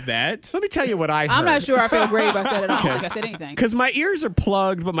feel about that. Let me tell you what I heard. I'm not sure I feel great about that at all. I don't think I said anything. Because my ears are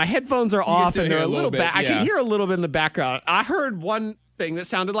plugged, but my headphones are off, still and they're hear a a little little back. bit, I can yeah. hear a little bit in the background. I heard one thing that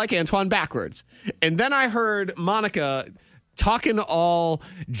sounded like Antoine backwards. And then I heard Monica talking all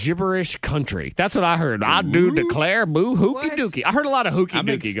gibberish country. That's what I heard. I do declare boo hookie What? dookie. I heard a lot of hookie I'm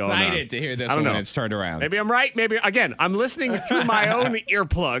dookie going on. excited to hear this I don't one know. when it's turned around. Maybe I'm right. Maybe, again, I'm listening through my own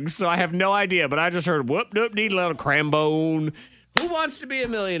earplugs, so I have no idea. But I just heard whoop, doop, dee, little crambone. Who Wants to Be a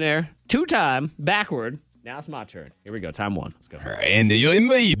Millionaire? 2-time, backward. Now it's my turn. Here we go. Time 1. Let's go. And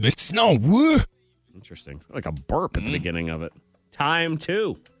it's no woo. Interesting. It's like a burp at the beginning of it. Time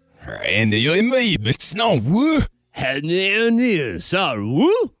 2. And it's no woo.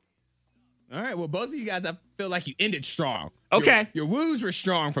 All right, well, both of you guys, I feel like you ended strong. Okay. Your woos were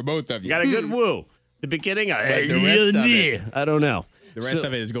strong for both of you. You got a good woo. The beginning, the rest of it, I don't know. The rest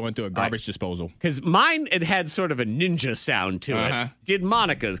of it is going through a garbage disposal. Because mine, it had sort of a ninja sound to it. Did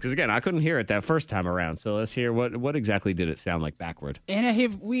Monica's, because again, I couldn't hear it that first time around. So let's hear what exactly did it sound like backward. And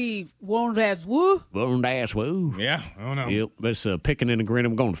if we won't ask woo. Won't ask woo. Yeah, I don't know. Yep, that's picking and a grin.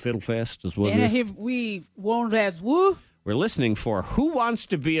 I'm going to Fiddle Fest as well. And if we won't ask woo. We're listening for Who Wants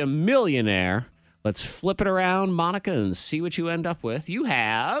to Be a Millionaire. Let's flip it around, Monica, and see what you end up with. You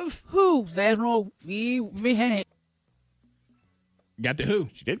have... Who's that? No, we had it. Got the who.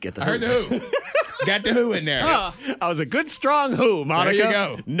 She did get the I who. heard the who. Got the who in there. That was a good, strong who, Monica. There you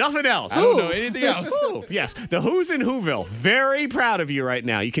go. Nothing else. I don't know anything else. Yes, the who's in Whoville. Very proud of you right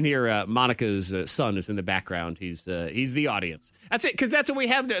now. You can hear Monica's son is in the background. He's the audience. That's it, because that's what we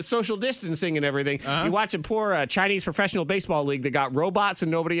have, social distancing and everything. You watch a poor Chinese professional baseball league that got robots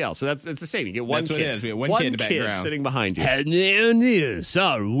and nobody else. So it's the same. You get one kid. What it is. We have one kid in the kid background sitting behind you.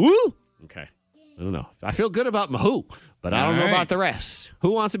 Okay. I don't know. I feel good about my who, but I don't know about the rest.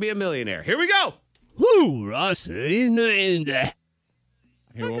 Who wants to be a millionaire? Here we go. Who, Russ, in the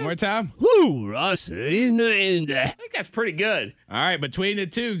Here, one more time. Who, Russ, in the I think that's pretty good. All right, between the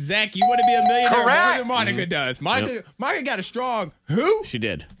two, Zach, you want to be a millionaire more than Monica does. Monica got a strong who? She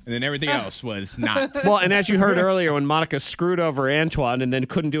did. And then everything else was not. Well, and as you heard earlier, when Monica screwed over Antoine and then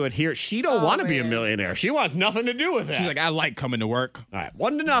couldn't do it here, she don't want to be a millionaire. She wants nothing to do with that. She's like, I like coming to work. All right,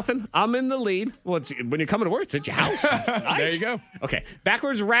 1-0. I'm in the lead. Well, when you're coming to work, it's at your house. Nice. There you go. Okay,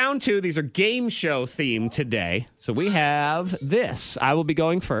 backwards round 2. These are game show themed today. So we have this. I will be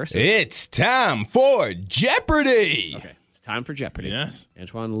going first. It's time for Jeopardy! Okay. Time for Jeopardy. Yes.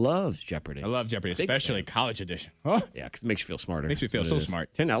 Antoine loves Jeopardy. I love Jeopardy, especially college edition. Oh. Yeah, because it makes you feel smarter. Makes me feel so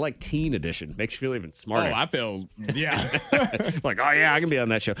smart. I like teen edition. Makes you feel even smarter. Oh, I feel, yeah. Like, oh, yeah, I can be on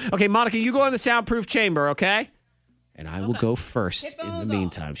that show. Okay, Monica, you go in the soundproof chamber, okay? And I will go first in the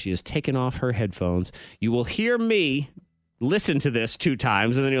meantime. She has taken off her headphones. You will hear me listen to this 2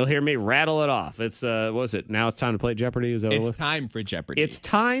 times, and then you'll hear me rattle it off. It's, what was it? Now it's time to play Jeopardy? Is that It's time for Jeopardy. It's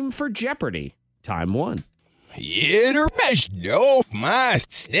time for Jeopardy. Time 1. Okay.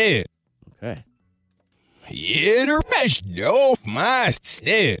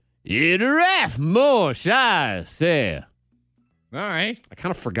 All right. I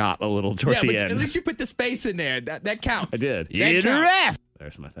kind of forgot a little toward the end. At least you put the space in there. That counts. I did.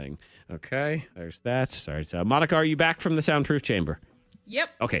 There's my thing. Okay, there's that. Sorry. So, Monica, are you back from the soundproof chamber? Yep.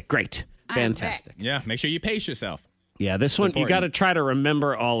 Okay, great. Fantastic. Yeah, make sure you pace yourself. Yeah, this one, you got to try to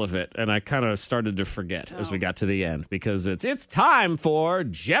remember all of it. And I kind of started to forget as we got to the end because it's time for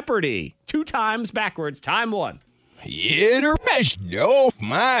Jeopardy. 2 times backwards. Time 1. You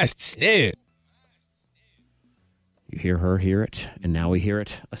hear her hear it, and now we hear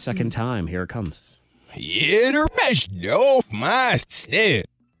it a second time. Here it comes. Interpesh, no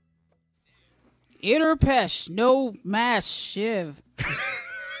mass shiv.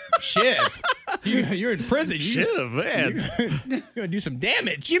 Shiv? You're in prison. Shiv, man. You're going to do some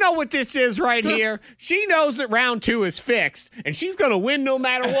damage. You know what this is right here? She knows that round 2 is fixed, and she's going to win no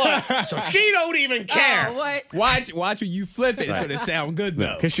matter what. So she don't even care. Oh, what? Watch when you flip it. It's going to sound good,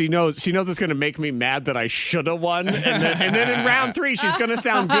 though. Because she knows it's going to make me mad that I should have won. And then in round 3, she's going to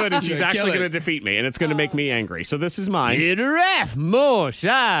sound good, and she's actually going to defeat me, and it's going to make me angry. So this is mine.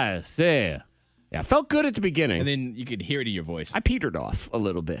 Yeah, I felt good at the beginning. And then you could hear it in your voice. I petered off a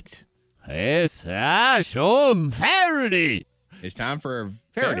little bit. It's parody. It's time for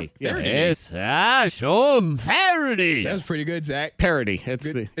parody. Parody. It's parody. That was pretty good, Zach. Parody.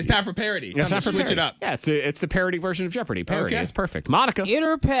 It's time for parody. It's time to switch parody. it up. Yeah, it's the parody version of Jeopardy. Parody. Okay. It's perfect. Monica.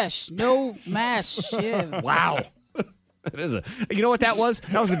 Interpesh, no mass shiv. Wow. That is you know what that was?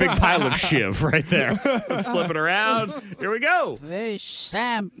 That was a big pile of shiv right there. Let's flip it around. Here we go.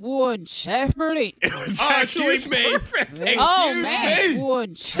 Sam Wood Jeopardy. Excuse me. Perfect. Excuse me.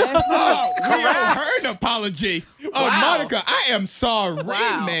 Wood Jeopardy. Oh, we owe her an apology. Oh, Wow. Monica, I am sorry,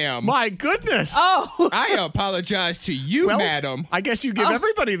 ma'am. My goodness. Oh. I apologize to you, Well, madam. I guess you give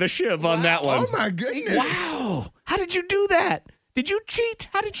everybody the shiv on that one. Oh, my goodness. Wow. How did you do that? Did you cheat?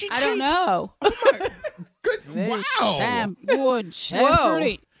 How did she cheat? I don't know. Good. Wow. Sam Wood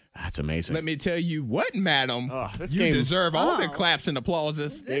Jeopardy. That's amazing. Let me tell you what, madam. This You game- deserve all the claps and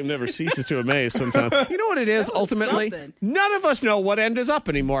applauses. Game never ceases to amaze sometimes. You know what it is, ultimately? something. None of us know what end is up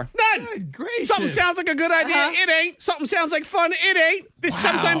anymore. None. Good gracious. Something sounds like a good idea. It ain't. Something sounds like fun. It ain't.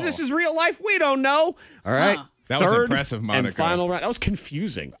 Sometimes this is real life. We don't know. All right. That was Third impressive, Monica. and final round. That was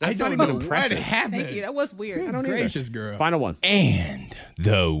confusing. That's I not don't even know impressive. what happened. Thank you. That was weird. I don't Gracious either. girl. Final one. And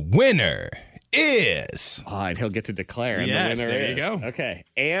the winner is... All right, he'll get to declare. And Yes, the winner there you is. go. Okay.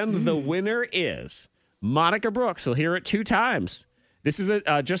 And the winner is Monica Brooks. He'll hear it 2 times. This is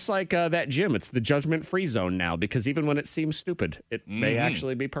just like that gym. It's the judgment-free zone now because even when it seems stupid, it may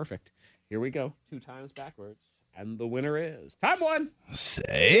actually be perfect. Here we go. 2 times backwards. And the winner is... Time 1.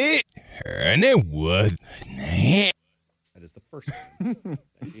 Say it would. That is the first time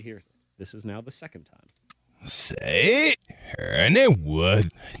that she hears it. This is now the second time. Say it would.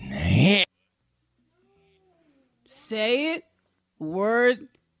 Say it. Word.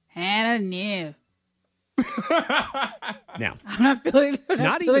 Hannah Nev. Now, I'm not feeling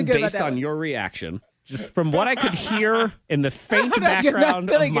not feeling even good about based that on one. your reaction, just from what I could hear in the faint I'm not background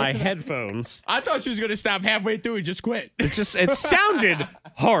of feeling my good. headphones. I thought she was going to stop halfway through and just quit. It sounded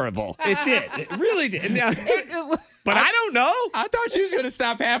horrible. It did. It really did. Now, but I don't know. I thought she was going to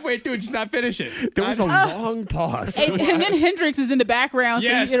stop halfway through and just not finish it. There was a long pause. And then Hendrix is in the background, so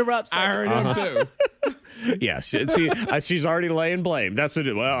he interrupts. I heard him too. Yeah, she's already laying blame. That's what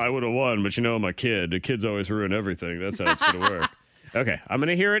it. Well, I would have won, but my kid. The kids always ruin everything. That's how it's going to work. Okay, I'm going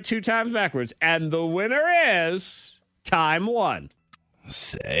to hear it 2 times backwards, and the winner is time 1.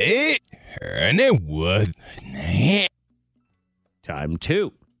 Say it would. Time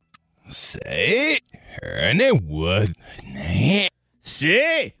 2. Say it would.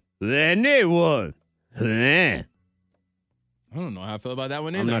 See, then it was. I don't know how I feel about that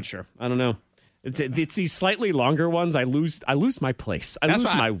one either. I'm not sure. I don't know. It's these slightly longer ones. I lose my place. I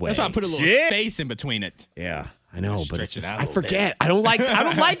lose my way. That's why I put a little space in between it. Yeah, I know, but it's Stretch it just, out a I little forget. I don't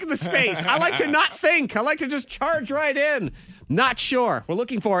like the space. I like to not think. I like to just charge right in. Not sure. We're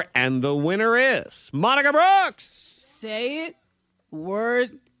looking for, and the winner is Monica Brooks. Say it.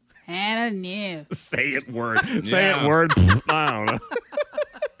 Word. Hannah Nev. Say it word. Say it word. I don't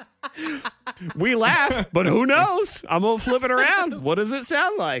know. We laugh, but who knows? I'm gonna flip it around. What does it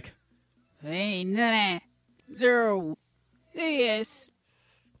sound like? Ain't none of that. Yes.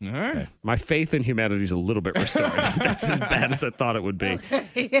 All right. Okay. My faith in humanity is a little bit restored. That's as bad as I thought it would be.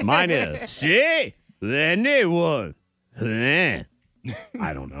 Mine is, see, then it was. I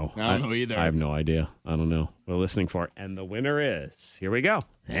don't know. I don't know either. I have no idea. I don't know. We're listening for it. And the winner is, here we go.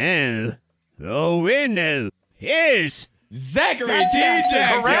 And the winner is Zachary T.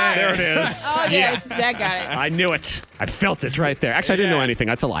 Jackson. There it is. Oh, yes. Zach got it. I knew it. I felt it right there. Actually, I didn't know anything.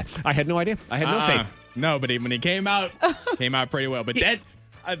 That's a lie. I had no idea. I had no faith. No, but when he came out pretty well. But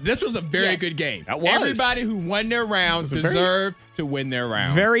this was a very good game. That was. Everybody who won their round deserved to win their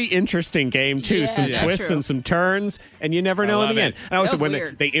round. Very interesting game, too. Yeah, Some that's twists true. and some turns, and you never know in love the it. end. And also, was when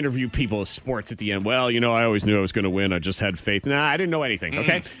weird. they interview people as sports at the end, well, I always knew I was going to win. I just had faith. Nah, I didn't know anything,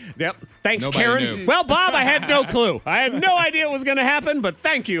 okay? Yep. Thanks, Nobody Karen. knew. Well, Bob, I had no clue. I had no idea what was going to happen, but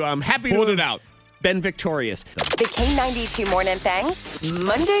thank you. I'm happy Pulled to it have out. been victorious. The K92 Morning Thangs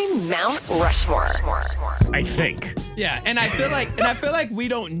Monday Mount Rushmore. I think. Yeah, and I feel like we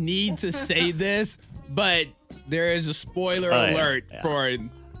don't need to say this, but there is a spoiler alert for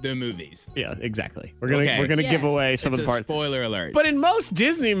the movies. Yeah, exactly. We're gonna give Yes. away some It's of the a parts. spoiler alert. But in most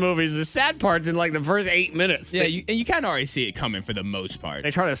Disney movies, the sad part's in like the first 8 minutes. yeah, They, you kind of already see it coming for the most part. they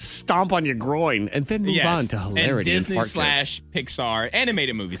try to stomp on your groin and then move on to hilarity and Disney fart jokes. / Pixar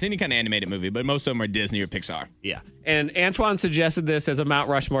animated movies, any kind of animated movie, but most of them are Disney or Pixar. Yeah. And Antoine suggested this as a Mount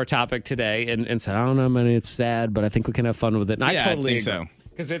Rushmore topic today and said, I don't know, man, it's sad, but I think we can have fun with it. And I Yeah, I totally think agree. so.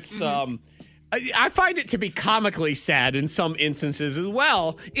 Because it's, I find it to be comically sad in some instances as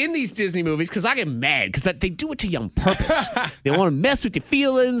well in these Disney movies because I get mad because they do it to you on purpose. They want to mess with your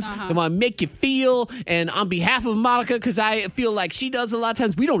feelings. They want to make you feel. And on behalf of Monica, because I feel like she does a lot of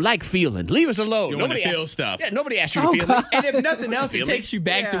times, we don't like feeling. Leave us alone. You don't Nobody want to feel asks- stuff. Yeah, nobody asks you to feel it. And if nothing else, it Feel takes you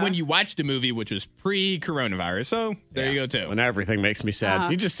back to Yeah. when you watched the movie, which was pre-coronavirus. So there you go, too. When everything makes me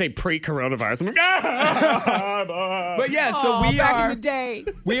sad. You just say pre-coronavirus. I'm like, But yeah, so Oh, back in the day.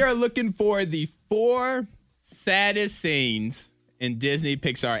 we are looking for the 4 saddest scenes in Disney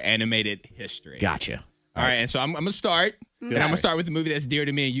Pixar animated history. Gotcha. All right, and so I'm going to start. And I'm going to start with the movie that's dear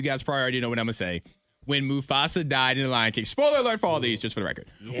to me, and you guys probably already know what I'm going to say. When Mufasa died in The Lion King. Spoiler alert for all these, just for the record.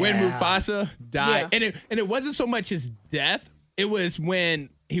 When Mufasa died, and it wasn't so much his death, it was when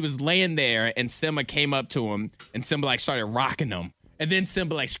he was laying there and Simba came up to him, and Simba started rocking him. And then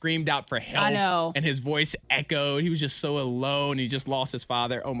Simba screamed out for help. I know. And his voice echoed. He was just so alone. He just lost his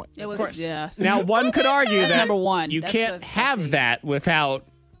father. Oh my! It was, yes. Now, one could argue That's that number one. you That's can't the have thing. that without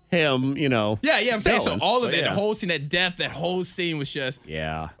him, Yeah, I'm saying so. All of it, yeah. the whole scene, that death, that whole scene was just.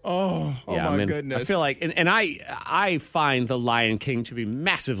 Yeah. Oh my goodness. I feel like, and I find The Lion King to be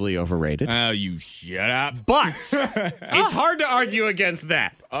massively overrated. Oh, you shut up. But it's hard to argue against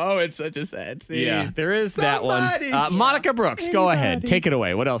that. Oh, it's such a sad scene. Yeah, there is that one. Monica Brooks, go ahead. Take it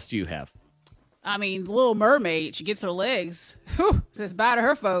away. What else do you have? I mean, the Little Mermaid, she gets her legs. Whew, says bye to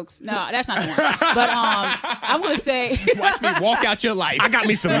her folks. No, that's not the one. But I'm going to say. Watch me walk out your life. I got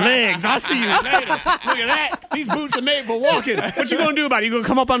me some legs. I'll see you later. Look at that. These boots are made for walking. What you going to do about it? You going to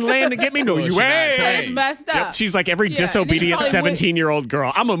come up on land and get me? No, you ain't. That's messed up. Yep, she's like every disobedient 17-year-old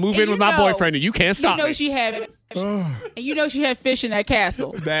girl. I'm going to move in with my boyfriend and you can't stop me. She had... and she had fish in that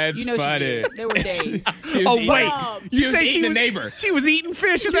castle. That's funny. There were days. Wait. You say she was eating the neighbor. She was eating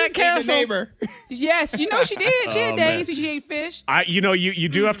fish in that castle. The neighbor. Yes, she did. She had days when she ate fish. You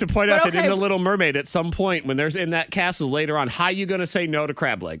do have to point out that in The Little Mermaid, at some point when there's in that castle later on, how you going to say no to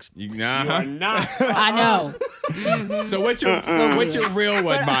crab legs? You are not. I know. Mm-hmm. So what's your real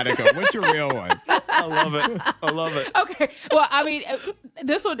one, Monica? What's your real one? I love it. Okay. Well, I mean,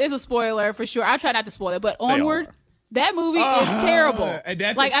 this one is a spoiler for sure. I try not to spoil it, but Onward, that movie is terrible.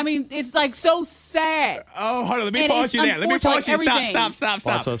 It's like so sad. Oh, hold on. Let me pause you there. Let me pause you. Stop.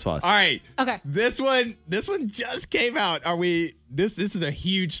 Pause. All right. Okay. This one just came out. This is a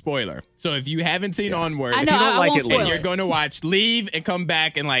huge spoiler. So if you haven't seen Onward, I know, if you don't like it, and you're going to watch, leave and come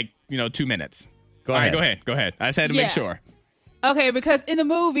back in 2 minutes. Go ahead. Go ahead. I just had to make sure. Okay, because in the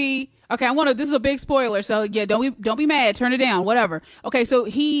movie, this is a big spoiler, so yeah, don't be mad, turn it down, whatever. Okay, so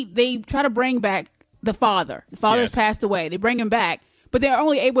they try to bring back the father. The father's passed away. They bring him back, but they're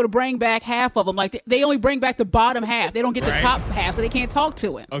only able to bring back half of him. Like they only bring back the bottom half. They don't get the top half, so they can't talk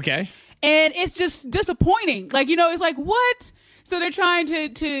to him. Okay. And it's just disappointing. It's like, what? So they're trying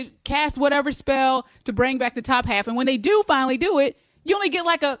to cast whatever spell to bring back the top half, and when they do finally do it, you only get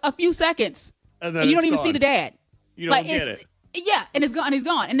like a few seconds, and you don't even see the dad. You don't get it. Yeah, and it's gone. And he's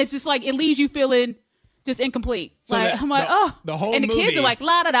gone, and it's just like it leaves you feeling just incomplete. So the whole and the movie, kids are like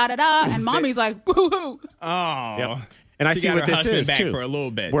la da da da da, and mommy's like boo hoo. Oh, yep. And I see what this is back too, for a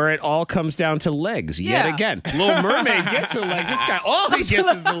little bit, where it all comes down to legs yet again. Little Mermaid gets her legs. This guy, all he gets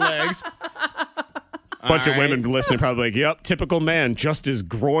is the legs. Bunch of women listening probably like, yep, typical man, just his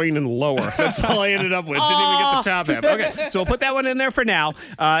groin and lower. That's all I ended up with. Didn't even get the top half. Okay, so we'll put that one in there for now.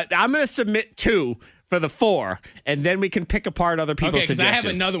 I'm going to submit 2 for the 4, and then we can pick apart other people's suggestions. I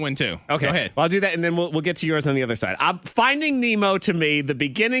have another one too. Okay, go ahead. Well, I'll do that, and then we'll get to yours on the other side. Finding Nemo, to me, the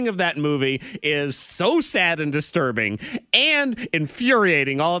beginning of that movie is so sad and disturbing and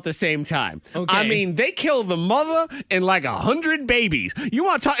infuriating all at the same time. Okay. I mean, they kill the mother and like 100 babies. You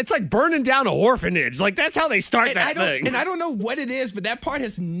want to talk? It's like burning down an orphanage. Like that's how they start that thing. And I don't know what it is, but that part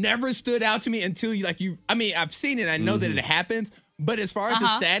has never stood out to me until I've seen it. I know that it happens. But as far as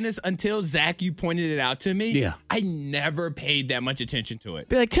the sadness, until Zach, you pointed it out to me, I never paid that much attention to it.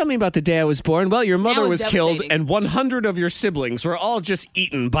 Be like, tell me about the day I was born. Well, your mother was killed, and 100 of your siblings were all just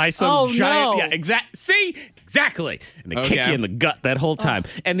eaten by some giant. No. Yeah, See? Exactly. And they kick you in the gut that whole time.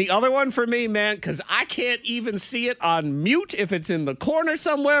 And the other one for me, man, because I can't even see it on mute if it's in the corner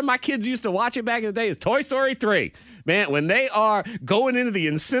somewhere. My kids used to watch it back in the day. Is Toy Story 3. Man, when they are going into the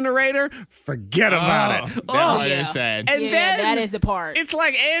incinerator, forget about it. That is sad. And then that is the part. It's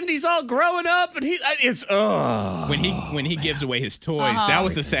like Andy's all growing up, and when he gives away his toys, that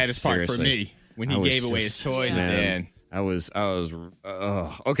was the saddest part for me. When he gave away his toys, man.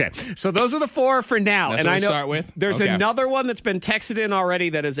 Okay. So those are the 4 for now. That's and what I know start with? There's another one that's been texted in already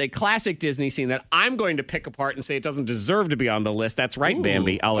that is a classic Disney scene that I'm going to pick apart and say it doesn't deserve to be on the list. That's right,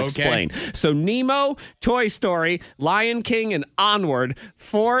 Bambi. I'll explain. So Nemo, Toy Story, Lion King, and Onward,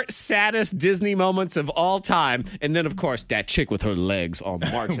 4 saddest Disney moments of all time. And then, of course, that chick with her legs all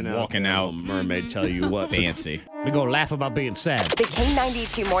marching out. Walking out. Mermaid, tell you what. Fancy. We're going to laugh about being sad. The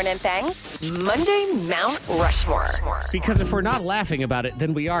K92 Morning Thangs Monday Mount Rushmore. Because if we're not laughing about it,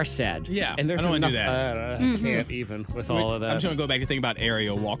 then we are sad. Yeah, and there's I don't want to do that. I can't even with all of that. I'm just going to go back to think about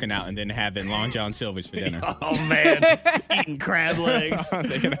Ariel walking out and then having Long John Silver's for dinner. Oh, man. Eating crab legs.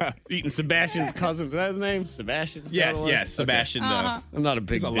 Eating Sebastian's cousin. Is that his name? Sebastian? Yes, Sebastian. I'm not a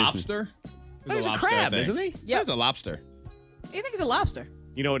big He's a Disney. lobster? He's a crab, isn't he? Yeah, he's a lobster. You think he's a lobster?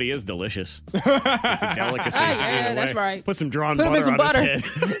 You know what? He is delicious. It's a delicacy. Yeah, that's right. Put some drawn Put him in butter some on his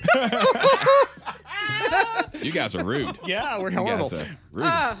butter. head. You guys are rude. Yeah, we're horrible.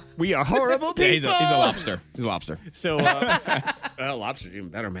 Rude. We are horrible people. Yeah, he's a lobster. He's a lobster. So, lobster's even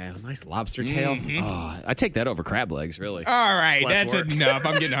better, man. A nice lobster tail. Mm-hmm. Oh, I take that over crab legs, really. All right, that's work. enough.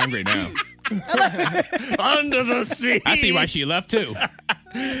 I'm getting hungry now. Under the sea. I see why she left, too.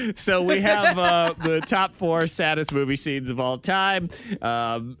 So we have the top 4 saddest movie scenes of all time.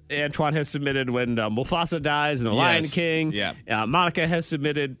 Antoine has submitted when Mufasa dies in The Lion King. Yeah. Monica has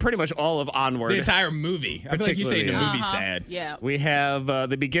submitted pretty much all of Onward. The entire movie. I feel like you say the movie's sad. Yeah. We have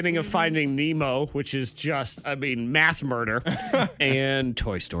the beginning of Finding Nemo, which is just, mass murder. And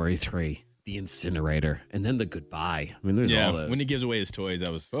Toy Story 3. The incinerator, and then the goodbye. There's all those. When he gives away his toys,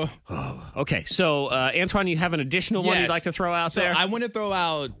 that was... Okay, so Antoine, you have an additional one you'd like to throw out there? I want to throw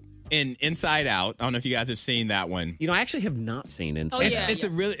out Inside Out. I don't know if you guys have seen that one. I actually have not seen Inside Out.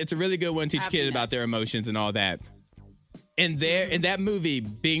 It's a really good one. Teach kids about their emotions and all that. And in that movie,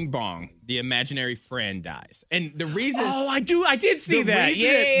 Bing Bong, the imaginary friend, dies. And the reason... Oh, I did see that.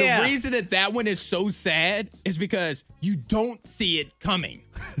 The reason that one is so sad is because you don't see it coming.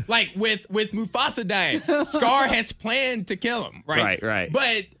 Like with Mufasa dying, Scar has planned to kill him, right? Right.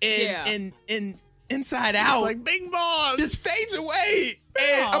 But in Inside Out, it's like Bing Bong just fades away.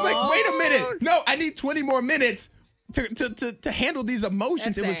 And I'm like, wait a minute. No, I need 20 more minutes to handle these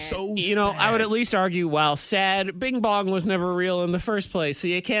emotions. It was so sad. I would at least argue, while sad, Bing Bong was never real in the first place, so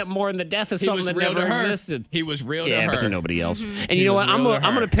you can't mourn the death of something that never existed. He was real to her. Yeah, but to nobody else. And you know what? I'm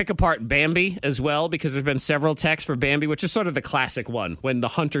going to pick apart Bambi as well, because there's been several texts for Bambi, which is sort of the classic one, when the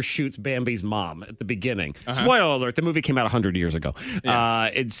hunter shoots Bambi's mom at the beginning. Spoiler alert, the movie came out 100 years ago. Yeah.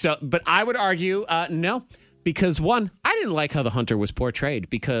 But I would argue, no. Because, one, I didn't like how the hunter was portrayed,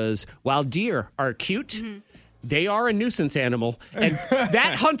 because while deer are cute... They are a nuisance animal, and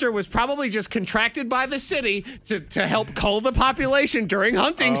that hunter was probably just contracted by the city to help cull the population during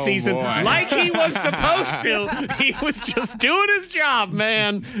hunting season, like he was supposed to. He was just doing his job,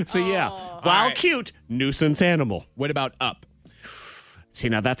 man. So while cute, nuisance animal. What about Up? See,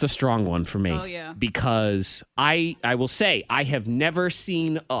 now that's a strong one for me. Oh, yeah. Because I will say I have never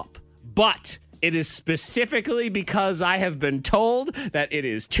seen Up, but... It is specifically because I have been told that it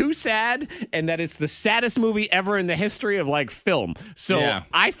is too sad and that it's the saddest movie ever in the history of film. So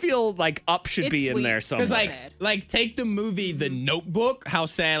I feel like Up should be in there somewhere. Because take the movie The Notebook, how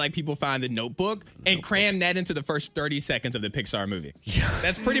sad people find The Notebook, and cram that into the first 30 seconds of the Pixar movie. Yeah.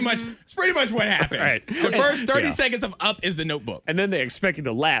 That's pretty much what happens. Right. The first 30 seconds of Up is The Notebook. And then they expect you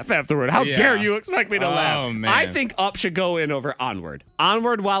to laugh afterward. How dare you expect me to laugh? Man. I think Up should go in over Onward.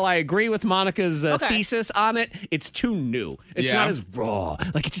 Onward, while I agree with Monica's thesis on it, it's too new. It's not as raw.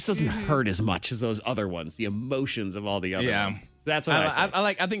 It just doesn't hurt as much as those other ones. The emotions of all the other ones. So that's what I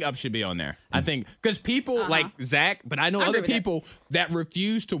say. I think Up should be on there. I think because people like Zach, but I know other people that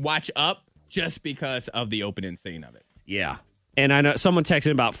refuse to watch Up just because of the opening scene of it. Yeah. And I know someone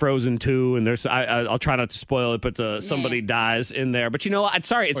texted about Frozen 2, and there's I'll try not to spoil it, but somebody dies in there. But you know what? I'm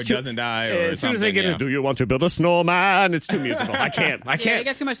sorry, it's or too, doesn't die. Or as soon as they get in, do you want to build a snowman? It's too musical. I can't. Yeah, they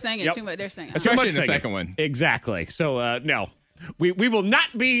got too much singing. Yep. Too much. They're singing. Especially in the second one. Exactly. So no. We will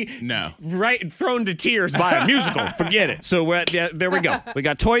not be thrown to tears by a musical. Forget it. So there we go. We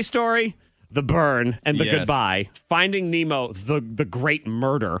got Toy Story, The Burn, and The Goodbye. Finding Nemo, the Great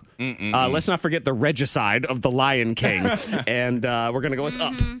Murder. Let's not forget the regicide of The Lion King. And we're going to go with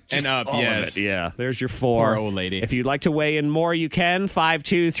Up. And Up, yes. Yeah, there's your 4. Poor old lady. If you'd like to weigh in more, you can.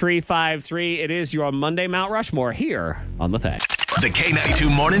 52353. It is your Monday Mount Rushmore here on The Thing. The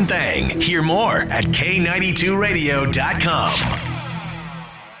K92 Morning Thing. Hear more at K92Radio.com.